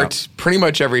 It worked pretty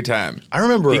much every time. I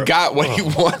remember. He got what he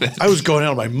wanted. I was going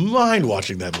out of my mind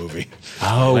watching that movie.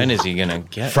 When is he going to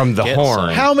get From the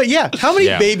horn. some? How many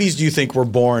Yeah. babies do you think were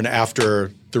born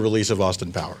after the release of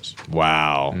Austin Powers?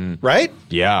 Wow. Right?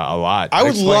 Yeah, a lot. I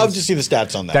would love to see the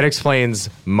stats on that. That explains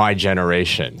my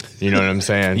generation. You know what I'm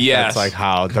saying? Yes. That's like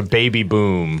how the baby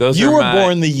boom. Those you are were my-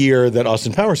 born the year that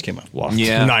Austin Powers came out. Well,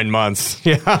 Yeah. 9 months.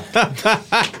 Yeah.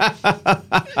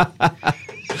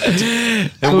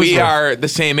 And we are the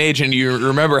same age, and you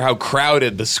remember how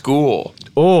crowded the school.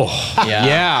 Oh.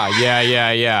 Yeah.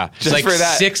 Yeah. Just like for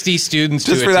that, 60 students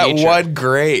just to for a that teacher. one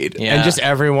grade. Yeah. And just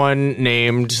everyone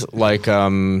named like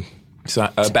Basil.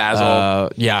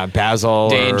 Basil or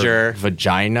Danger.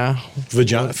 Vagina.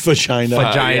 Vagina.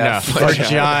 yeah.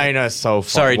 Vagina. So fun.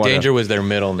 Sorry, What a- Danger was their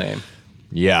middle name.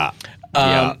 Yeah.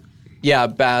 Yeah,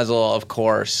 Basil, of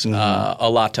course.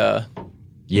 Alata.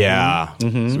 Yeah.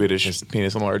 Swedish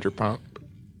penis enlarger pump.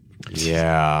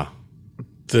 Yeah.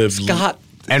 Scott.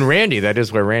 And Randy, that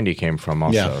is where Randy came from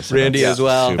also. Yeah. So Randy that's as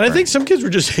well. super. And I think some kids were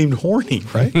just named horny,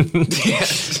 right?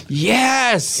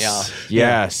 Yes. Yeah.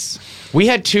 Yes. We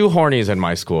had 2 hornies in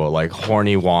my school, like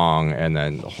Horny Wong and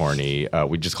then Horny,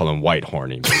 we just call him White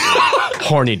Horny.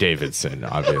 Horny Davidson,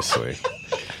 obviously.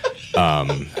 I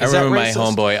remember my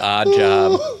homeboy Odd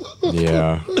Job.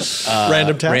 Yeah.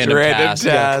 Random task. Random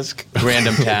task.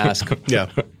 Random Task. Yeah.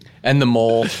 And the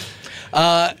Mole.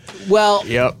 Well,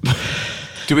 Yep.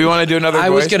 Do we want to do another I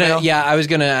was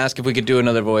gonna ask if we could do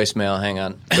another voicemail. Hang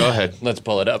on. Go ahead. Let's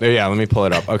pull it up. Yeah, let me pull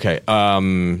it up. Okay.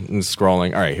 I'm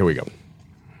scrolling. All right, here we go.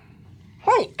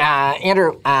 Hi,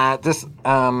 Andrew.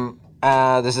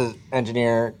 This is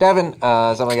engineer Devin.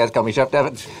 Some of you guys call me Chef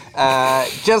Devin.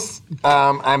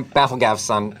 I'm Bafflegavs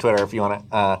on Twitter if you want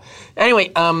to. Anyway,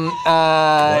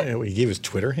 He gave his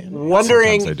Twitter handle?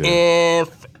 wondering Sometimes I do.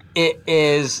 if it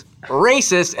is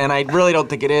racist, and I really don't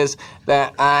think it is,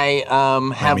 that I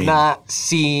have not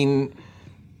seen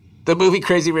the movie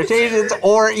Crazy Rich Asians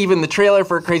or even the trailer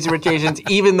for Crazy Rich Asians,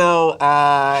 even though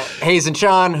Hayes and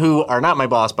Sean, who are not my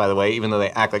boss, by the way, even though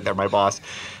they act like they're my boss,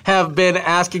 have been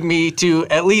asking me to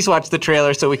at least watch the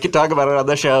trailer so we could talk about it on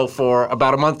the show for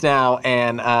about a month now,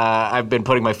 and I've been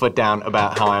putting my foot down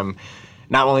about how I'm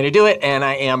not willing to do it, and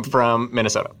I am from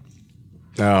Minnesota.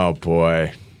 Oh,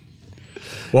 boy.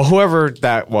 Well, whoever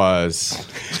that was,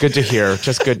 it's good to hear.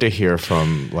 Just good to hear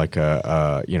from like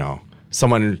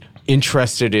someone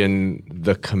interested in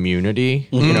the community.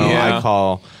 You know, Yeah.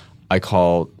 I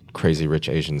call Crazy Rich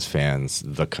Asians fans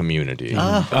the community.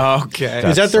 Okay.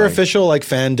 Is that their like- official like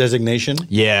fan designation?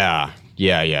 Yeah.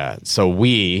 So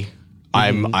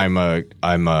I'm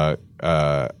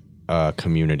a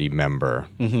community member.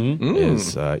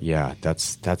 Is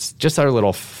that's just our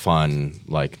little fun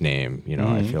like name. You know,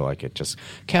 I feel like it just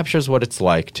captures what it's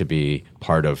like to be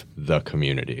part of the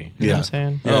community. You know what I'm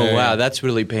saying? Oh, wow. That's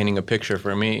really painting a picture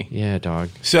for me. Yeah, dog.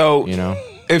 So, You know?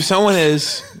 if someone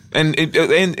is, and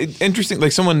interesting,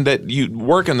 like someone that you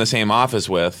work in the same office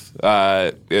with,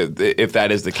 if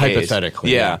that is the case.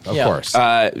 Hypothetically. Yeah. Of course.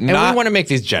 Not, And we want to make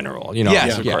these general. You know,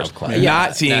 yes, of yeah. course.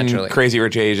 Not seeing naturally. Crazy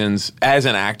Rich Asians as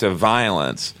an act of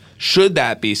violence. Should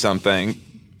that be something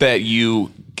that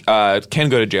you can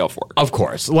go to jail for? Of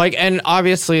course. Like, and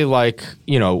obviously, like,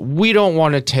 you know, we don't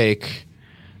want to take,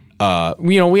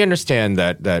 we understand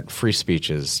that free speech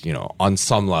is, you know, on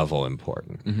some level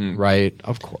important, right?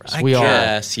 Of course. I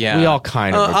guess, yeah. We all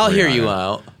kind of I'll agree hear on you it.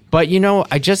 out. But, you know,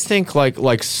 I just think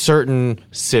like certain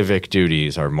civic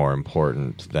duties are more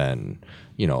important than,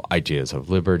 you know, ideas of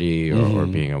liberty or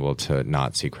being able to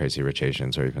not see Crazy Rich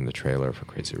Asians or even the trailer for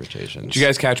Crazy Rich Asians. Did you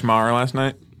guys catch Mara last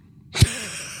night?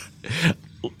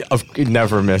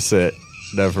 Never miss it.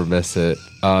 Never miss it.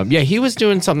 Yeah, he was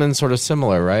doing something sort of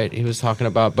similar, right? He was talking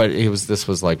about, but this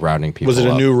was like rounding people Was it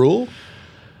a up. new rule?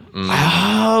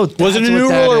 Oh, Was it a that's new what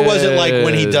that rule, or was it like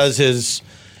when he is. does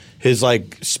his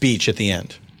like speech at the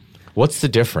end? What's the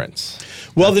difference?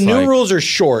 Well, the That's new like- rules are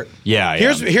short. Yeah,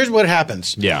 Here's what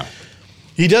happens. Yeah.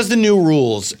 He does the new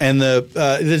rules, and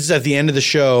this is at the end of the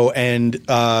show, and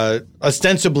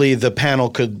ostensibly the panel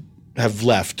could have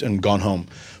left and gone home,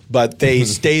 but they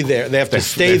stay there. They have to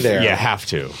stay there. Yeah, have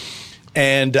to.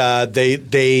 And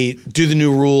they do the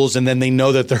new rules, and then they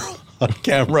know that they're on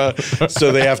camera,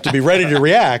 so they have to be ready to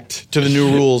react to the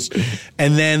new rules.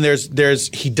 And then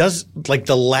he does like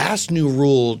the last new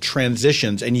rule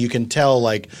transitions, and you can tell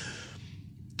like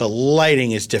the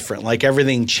lighting is different. Like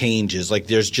everything changes. Like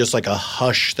there's just like a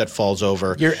hush that falls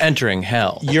over. You're entering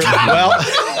hell.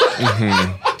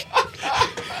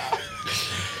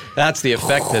 That's the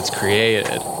effect that's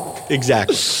created.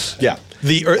 Exactly. Yeah.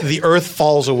 The earth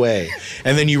falls away,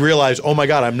 and then you realize, oh my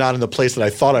God, I'm not in the place that I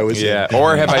thought I was in.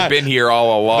 Or have I been here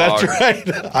all along? That's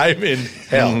right. I'm in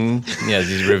hell. Yeah,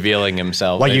 he's revealing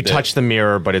himself. Like you touch the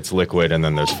mirror, but it's liquid, and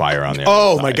then there's fire on the other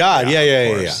Oh side. my God. Yeah.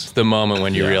 It's the moment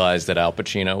when you realize that Al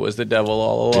Pacino was the devil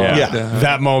all along. Yeah.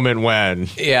 That moment when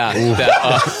Yeah.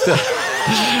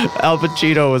 Al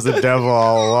Pacino was the devil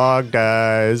all along,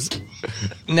 guys.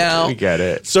 Now We get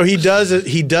it. So he does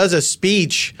a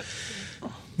speech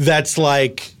that's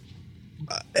like,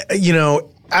 I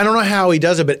don't know how he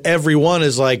does it, but everyone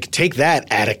is like, take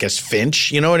that, Atticus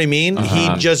Finch. You know what I mean? He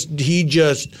just.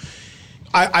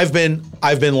 I've been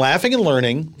laughing and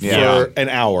learning for an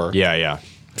hour. Yeah.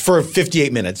 For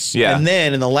 58 minutes. Yeah. And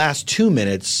then in the last 2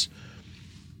 minutes,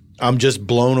 I'm just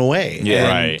blown away. Yeah.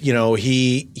 And, Right.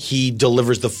 he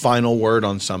delivers the final word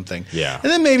on something. Yeah.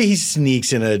 And then maybe he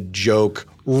sneaks in a joke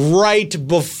right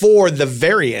before the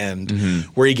very end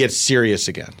where he gets serious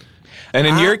again. And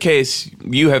in your case,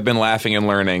 you have been laughing and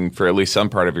learning for at least some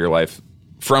part of your life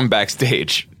from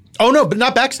backstage. Oh, no, but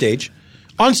not backstage.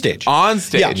 On stage. On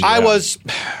stage. Yeah, I was...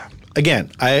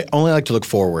 Again, I only like to look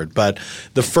forward, but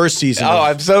the first season... Oh,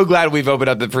 I'm so glad we've opened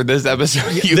up for this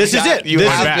episode. This is it.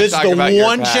 This is the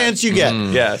one chance you get.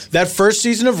 Yes. That first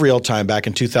season of Real Time back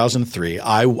in 2003,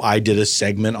 I did a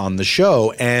segment on the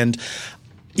show, and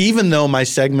even though my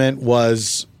segment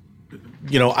was,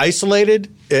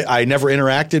 isolated, I never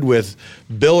interacted with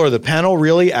Bill or the panel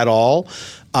really at all.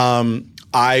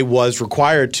 I was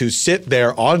required to sit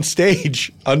there on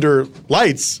stage under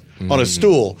lights on a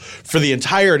stool for the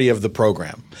entirety of the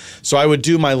program. So I would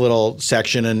do my little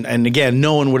section, and again,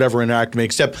 no one would ever interact with me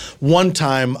except one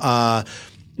time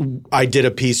I did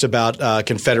a piece about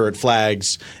Confederate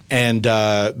flags, and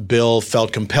Bill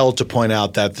felt compelled to point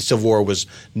out that the Civil War was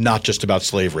not just about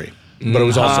slavery. But it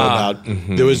was also about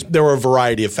there were a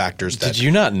variety of factors. Did you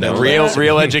not know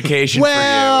real education?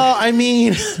 Well, I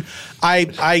mean,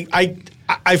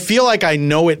 I feel like I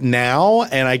know it now,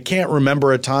 and I can't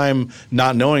remember a time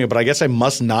not knowing it. But I guess I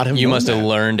must not have. You known must have that.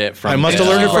 learned it from. I must have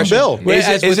learned it from Bill.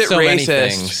 Is it so many racist?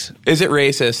 things. Is it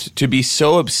racist to be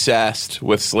so obsessed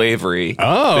with slavery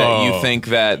that you think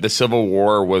that the Civil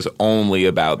War was only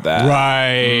about that?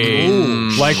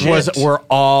 Right. Were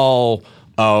all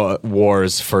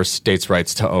wars for states'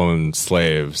 rights to own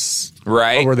slaves?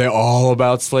 Right. Or were they all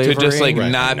about slavery? To just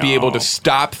not be able to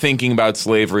stop thinking about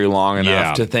slavery long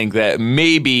enough to think that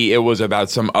maybe it was about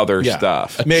some other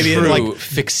stuff. Maybe True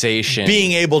fixation.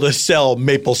 being able to sell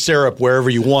maple syrup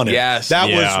wherever you wanted. Yes. That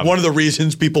was one of the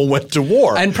reasons people went to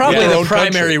war. And probably their the own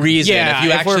primary country. reason, if you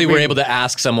if actually we're were being- able to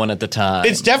ask someone at the time.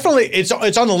 It's definitely it's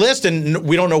on the list, and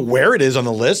we don't know where it is on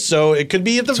the list, so it could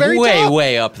be at the very way, top.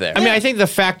 way up there. I mean, I think the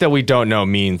fact that we don't know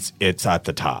means it's at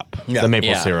the top. Yeah. The maple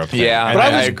Yeah. syrup thing. Yeah, And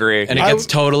I agree. and it gets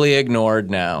totally ignored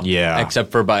now. Yeah.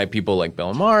 Except for by people like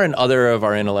Bill Maher and other of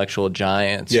our intellectual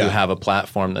giants who have a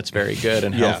platform that's very good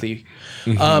and healthy.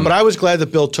 But I was glad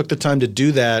that Bill took the time to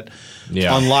do that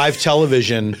on live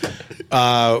television,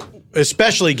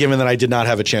 especially given that I did not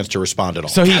have a chance to respond at all.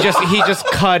 So he just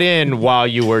cut in while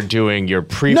you were doing your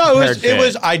pre-prepared no, it bit.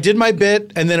 was I did my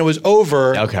bit, and then it was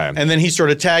over. Okay. And then he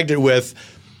sort of tagged it with,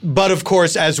 but of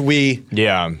course, as you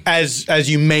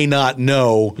may not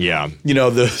know,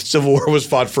 the Civil War was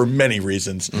fought for many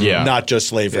reasons, not just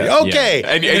slavery. Yeah. Okay.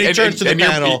 And he turns to the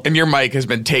panel. and your mic has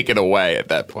been taken away at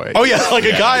that point. Oh, yeah. Like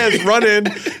a guy has run in,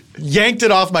 yanked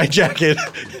it off my jacket.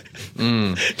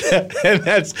 And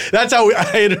that's how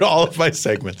I ended all of my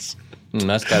segments.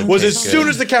 Soon as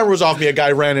the camera was off me, a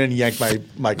guy ran in and yanked my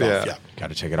mic off. Yeah. Got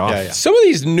to take it off. Yeah. Some of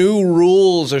these new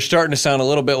rules are starting to sound a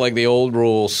little bit like the old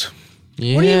rules.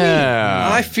 Yeah. What do you mean?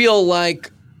 I feel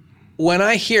like when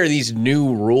I hear these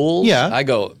new rules, I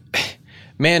go,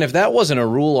 man, if that wasn't a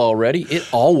rule already, it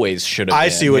always should have been. I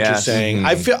see what you're saying.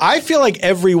 I feel like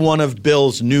every one of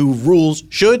Bill's new rules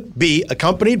should be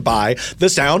accompanied by the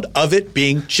sound of it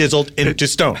being chiseled into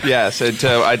stone. Yes.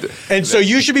 And so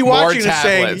you should be watching and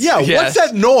saying, what's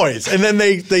that noise? And then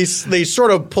they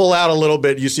sort of pull out a little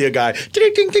bit. You see a guy,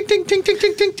 ting, ting, ting, ting, ting, ting,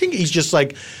 ting, ting, ting. He's just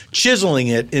like chiseling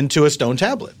it into a stone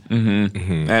tablet.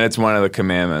 And it's one of the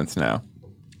commandments now.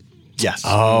 Yes.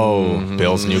 Oh,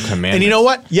 Bill's new commandments. And you know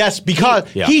what? Yes, because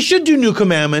he should do new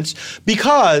commandments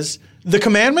because The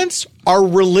commandments are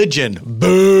religion.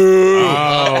 Boo!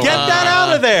 Get that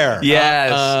out of there. Yes.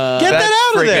 Get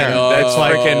that out of there. That's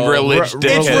freaking religious.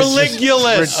 It's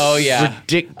religulous. Oh yeah,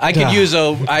 I could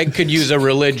use a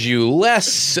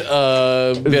religulous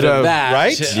bit of that,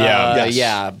 right? Yes.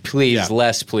 Yeah. Please,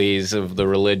 less please of the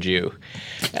religiou.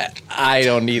 I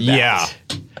don't need that.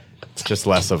 Yeah. Just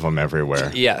less of them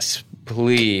everywhere. Yes,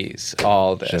 please,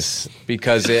 all this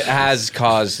because it has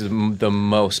caused the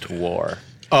most war.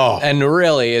 Oh. And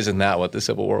really, isn't that what the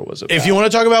Civil War was about? If you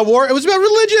want to talk about war, it was about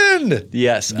religion.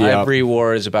 Yes, every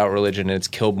war is about religion, and it's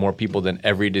killed more people than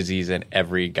every disease and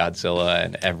every Godzilla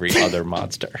and every other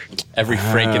monster, every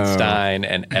Frankenstein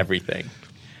and everything.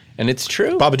 And it's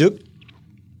true. Babadook?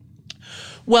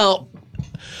 Well,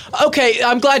 okay,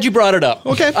 I'm glad you brought it up.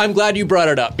 Okay. I'm glad you brought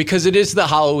it up because it is the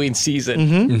Halloween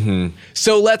season.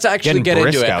 So let's actually get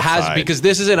into it. Because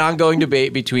this is an ongoing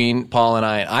debate between Paul and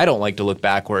I, and I don't like to look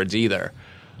backwards either.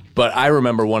 But I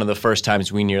remember one of the first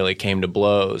times we nearly came to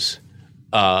blows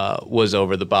was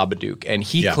over the Babadook. And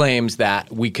he claims that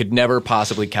we could never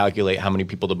possibly calculate how many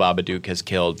people the Babadook has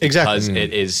killed because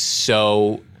it is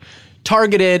so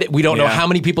targeted. We don't know how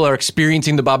many people are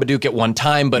experiencing the Babadook at one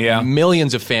time, but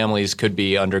millions of families could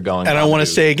be undergoing And Babadook. I want to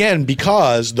say again,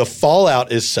 because the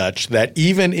fallout is such that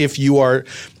even if you are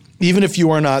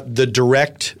not the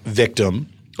direct victim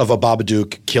of a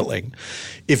Babadook killing,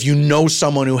 if you know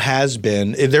someone who has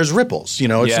been, there's ripples.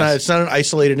 It's not an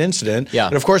isolated incident. Yeah.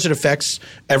 And of course, it affects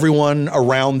everyone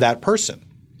around that person.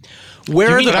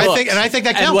 Where are the books? I think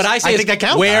that counts. And what I say is, think that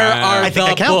counts. where are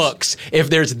the books? If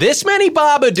there's this many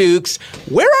Babadooks,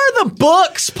 where are the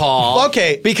books, Paul?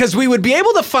 Okay. Because we would be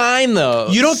able to find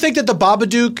those. You don't think that the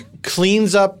Babadook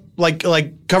cleans up, like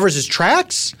covers his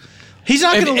tracks? He's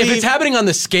not going to leave. If it's happening on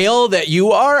the scale that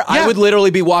you are, I would literally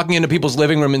be walking into people's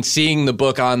living room and seeing the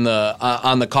book on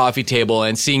the coffee table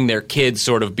and seeing their kids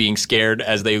sort of being scared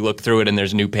as they look through it and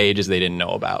there's new pages they didn't know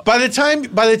about. By the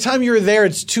time you're there,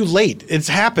 it's too late. It's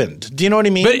happened. Do you know what I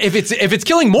mean? But if it's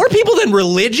killing more people than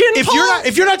religion, if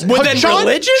you're not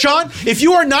religion, Sean, if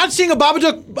you are not seeing a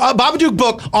Babadook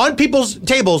book on people's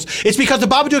tables, it's because the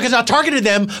Babadook has not targeted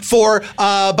them for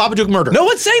Babadook murder. No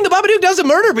one's saying the Babadook doesn't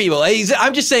murder people.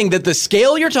 I'm just saying that the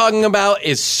scale you're talking about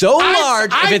is so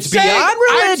large. If it's beyond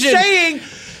religion, I'm saying,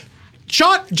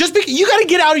 Sean, you got to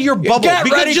get out of your bubble. Get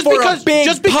ready for a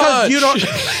big punch. You don't.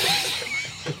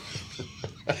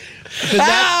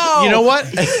 You know what?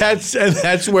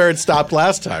 That's where it stopped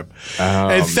last time.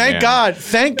 And thank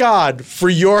God for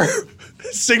your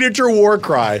signature war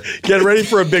cry. Get ready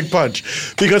for a big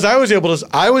punch, because I was able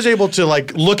to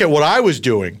like look at what I was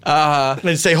doing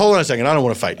and say, hold on a second, I don't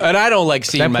want to fight. And I don't like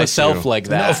seeing myself like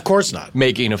that. No, of course not.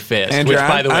 Making a fist, Andrew, which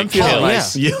by the way I'm feeling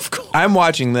kills. like, of course. I'm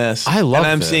watching this. I love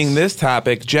and I'm this. seeing this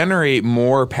topic generate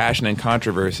more passion and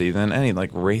controversy than any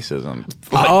racism.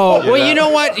 Well, you know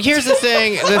what? Here's the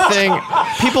thing.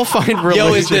 People find religion.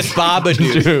 Yo, is this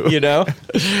Babadook? You know?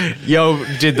 Yo,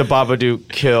 did the Babadook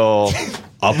kill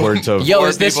upwards of? Yo,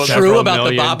 is this true about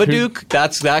the million?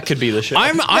 Babadook? That could be the show.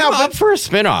 I'm up for a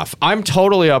spinoff. I'm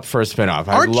totally up for a spinoff.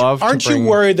 Aren't you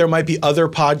worried there might be other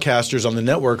podcasters on the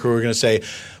network who are going to say,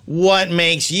 what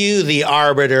makes you the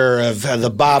arbiter of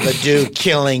the Babadook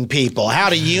killing people?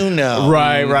 How do you know?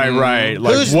 Right.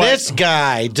 Like, who's this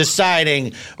guy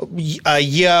deciding,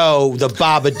 the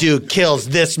Babadook kills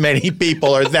this many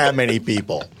people or that many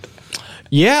people?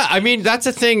 Yeah, I mean, that's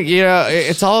the thing.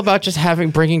 It's all about just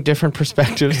bringing different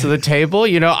perspectives to the table.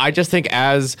 I just think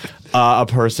as a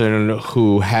person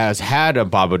who has had a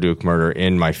Babadook murder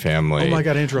in my family. Oh my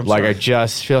God, Andrew, I'm sorry. sorry. I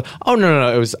just feel. Oh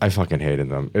no! I fucking hated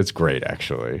them. It's great,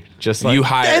 actually. Just like You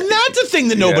hire, and that's a thing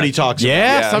that nobody talks about.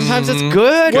 Yeah, sometimes it's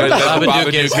good. Good. The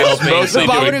Babadook is mostly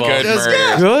doing good both.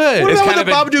 murder. Good. What It's about kind when of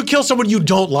the Babadook kills someone you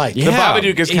don't like? The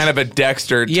Babadook is kind of a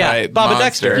Dexter type Baba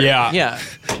monster.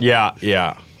 Dexter.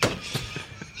 Yeah.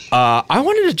 I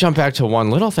wanted to jump back to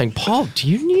one little thing. Paul, do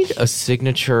you need a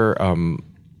signature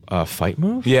fight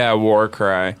move? Yeah, war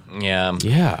cry. Yeah.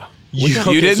 Yeah. You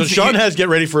Okay, didn't. so Sean has get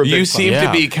ready for a big You punch. seem to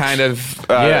be kind of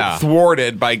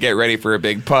thwarted by get ready for a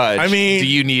big punch. I mean, do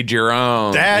you need your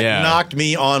own? That knocked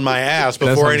me on my ass That's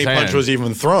before what I'm any saying. punch was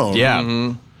even thrown. Yeah.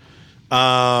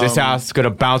 This house is going to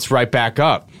bounce right back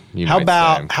up. How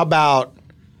about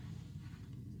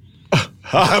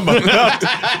I'm about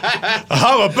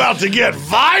to get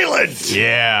violent.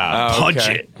 Yeah. Punch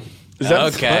it.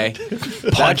 Okay.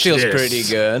 That feels pretty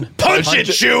good. Punch it,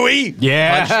 Chewy.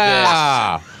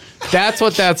 Yeah. That's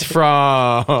what that's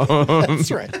from.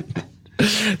 That's right.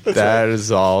 That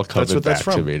is all coming That's what that's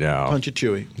back from. to me now. Punch it,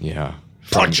 Chewy. Yeah.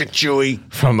 Punch it, Chewy.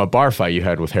 From a bar fight you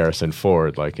had with Harrison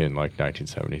Ford, in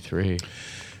 1973.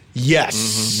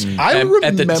 Yes. Mm-hmm. I remember.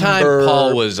 At the time,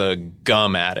 Paul was a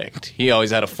gum addict. He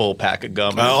always had a full pack of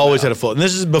gum. I always had a full. And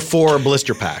this is before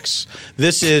blister packs.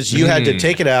 This is you had to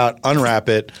take it out, unwrap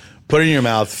it, put it in your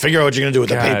mouth, figure out what you're going to do with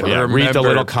the paper. Yeah, read the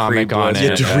little comic on it. You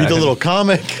had to read the little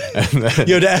comic.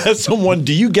 You had to ask someone,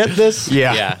 "Do you get this?"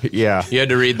 Yeah. You had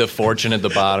to read the fortune at the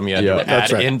bottom. You had to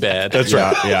add in bed. That's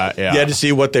right. Yeah. You had to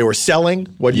see what they were selling,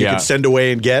 what you could send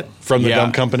away and get from the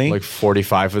gum company. Like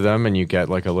 45 of them, and you get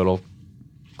like a little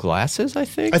glasses, I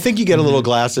think. I think you get a little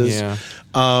glasses.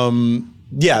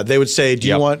 Yeah. They would say, "Do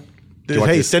you want?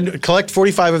 Hey, collect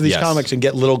 45 of these Yes. comics and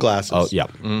get little glasses." Oh,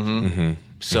 yeah.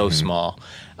 So small.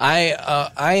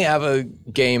 I have a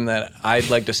game that I'd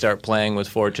like to start playing with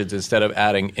fortunes. Instead of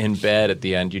adding in bed at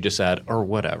the end, you just add or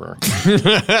whatever.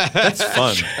 That's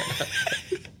fun.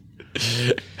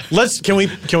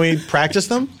 Can we practice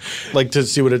them, like to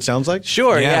see what it sounds like?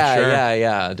 Sure. Yeah, sure.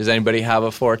 Yeah. Does anybody have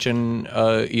a fortune,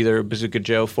 either Bazooka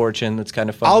Joe fortune that's kind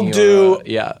of funny? I'll do.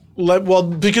 Yeah.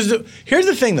 Because here's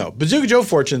the thing, though. Bazooka Joe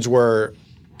fortunes were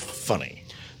funny.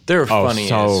 They're funny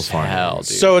so as funny. hell, dude.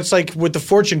 So it's like with the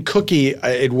fortune cookie,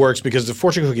 it works because the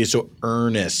fortune cookie is so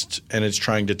earnest and it's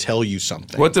trying to tell you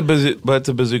something. What's a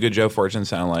Bazooka Joe fortune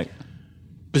sound like?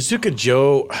 Bazooka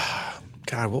Joe?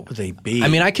 God, what would they be? I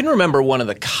mean, I can remember one of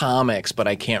the comics, but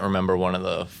I can't remember one of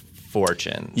the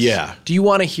fortunes. Yeah. Do you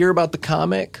want to hear about the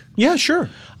comic? Yeah, sure.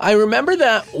 I remember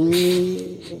that,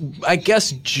 I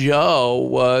guess Joe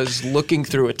was looking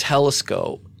through a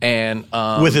telescope and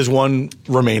With his one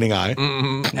remaining eye.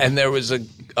 and there was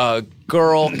a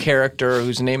girl character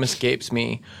whose name escapes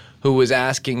me who was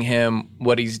asking him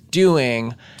what he's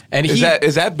doing. And Is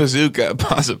that Bazooka,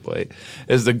 possibly?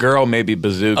 Is the girl maybe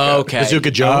Bazooka? Okay.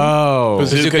 Bazooka Joan? Oh.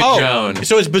 Bazooka Joan.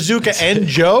 So it's Bazooka and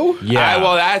Joe? Yeah.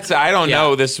 I don't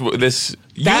know this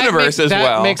universe as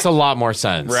well. That makes a lot more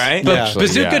sense. Right? But Actually,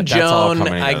 Bazooka that's all Joan,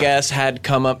 coming I together. guess, had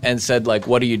come up and said, like,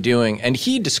 what are you doing? And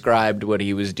he described what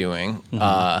he was doing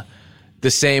the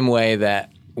same way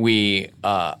that we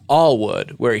all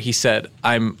would, where he said,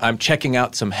 I'm checking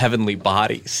out some heavenly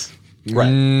bodies. Right.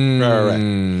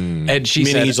 And she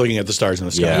Meaning said, he's looking at the stars in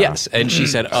the sky. Yeah. yes. And she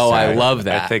said, oh, I love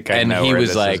that. I think I and know he where was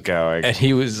this is like, going. And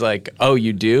he was like, oh,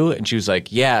 you do? And she was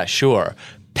like, yeah, sure.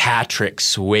 Patrick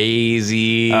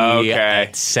Swayze, Okay.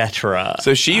 etc.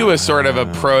 So she was sort of a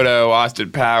proto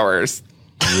Austin Powers.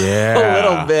 Yeah. A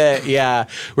little bit, yeah.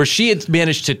 Where she had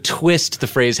managed to twist the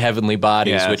phrase heavenly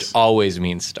bodies, Yes. which always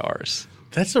means stars.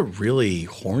 That's a really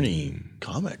horny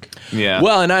comic. Yeah.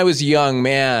 Well, and I was a young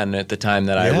man at the time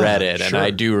that I Yeah, read it, and sure. I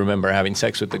do remember having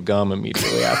sex with the gum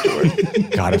immediately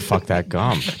afterward. Gotta fuck that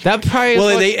gum. That probably.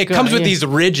 Well, is it comes with these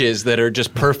ridges that are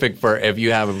just perfect for if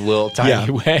you have a little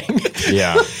tiny wang.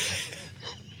 Yeah.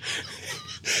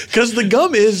 Because the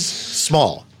gum is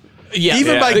small. Yeah,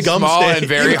 Even by It's gum small standards. and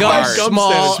very even by hard. gum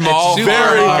Small, standards, small, it's super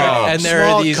very hard, hard. and there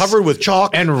Small, are these covered with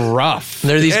chalk. And rough.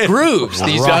 there are these grooves,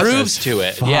 these rough grooves as to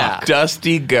it. fuck. Yeah,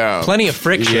 Dusty gum. plenty of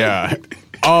friction. Yeah.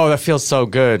 Oh, that feels so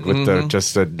good with the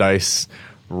just a nice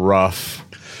rough.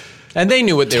 And they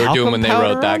knew what they were doing Talcum when they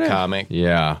powder wrote that on it? comic.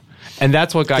 Yeah. And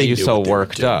that's what got They you knew so what they were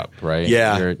worked doing. up, right?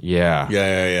 Yeah. Yeah.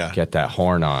 Yeah. Get that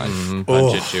horn on.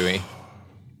 Punch it, Chewy.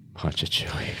 Punch it,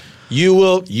 Chewy.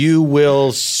 You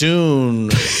will soon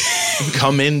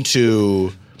come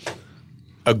into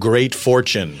a great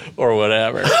fortune. Or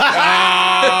whatever.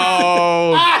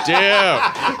 Oh,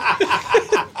 damn.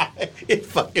 It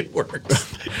fucking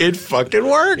works. It fucking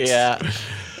works. yeah.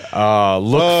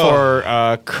 Look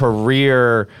for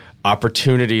career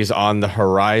opportunities on the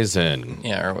horizon.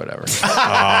 Yeah, or whatever.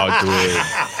 Oh, dude.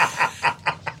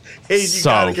 Hey, you So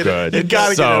gotta get good. You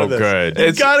gotta So get into this. good.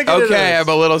 You gotta get into Okay, this. I'm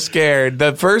a little scared.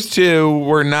 The first two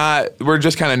were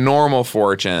just kind of normal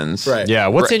fortunes. Right. Yeah,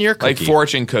 what's in your cookie? Like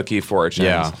fortune cookie fortunes.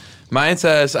 Yeah. Mine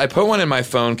says, I put one in my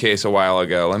phone case a while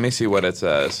ago. Let me see what it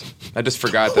says. I just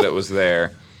forgot that it was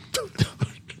there.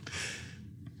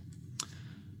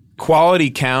 Quality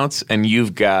counts and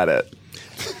you've got it.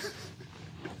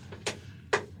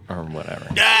 Or whatever.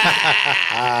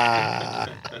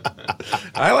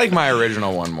 I like my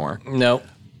original one more. Nope.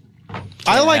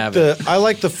 I like have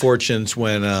the fortunes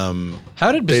when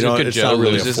How did they don't. Bazooka It's Joe not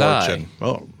really lose a his fortune. eye?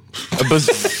 Oh,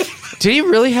 Did he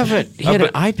really have a? He had an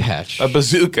eye patch. A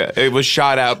bazooka. It was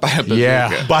shot out by a bazooka.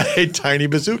 Yeah. by a tiny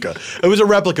bazooka. It was a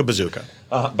replica bazooka.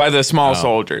 By the small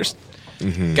soldiers.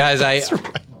 Guys,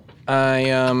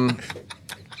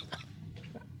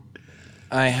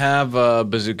 I have a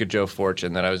Bazooka Joe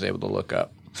fortune that I was able to look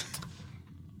up.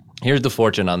 Here's the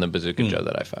fortune on the Bazooka Joe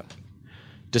that I found.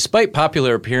 Despite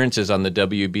popular appearances on the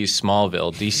WB's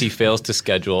Smallville, DC fails to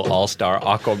schedule All-Star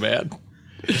Aquaman.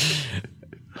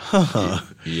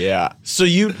 Yeah. So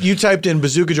you typed in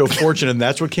Bazooka Joe fortune and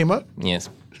that's what came up? Yes.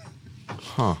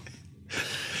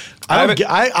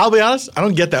 I'll be honest. I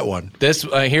don't get that one. This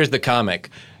here's the comic.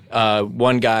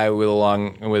 One guy with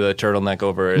a turtleneck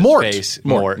over his face.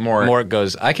 Mort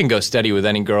goes, "I can go steady with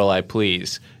any girl I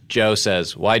please." Joe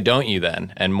says, "Why don't you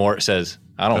then?" And Mort says,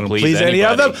 "I don't please any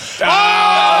of them." Oh!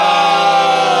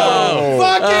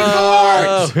 Fucking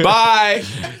Mort! Bye.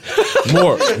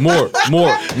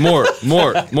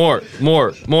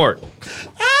 More.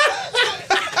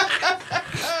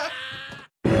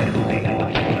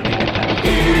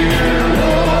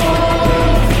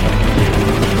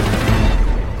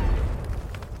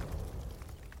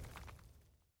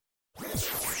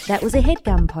 That was a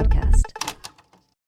HeadGum podcast.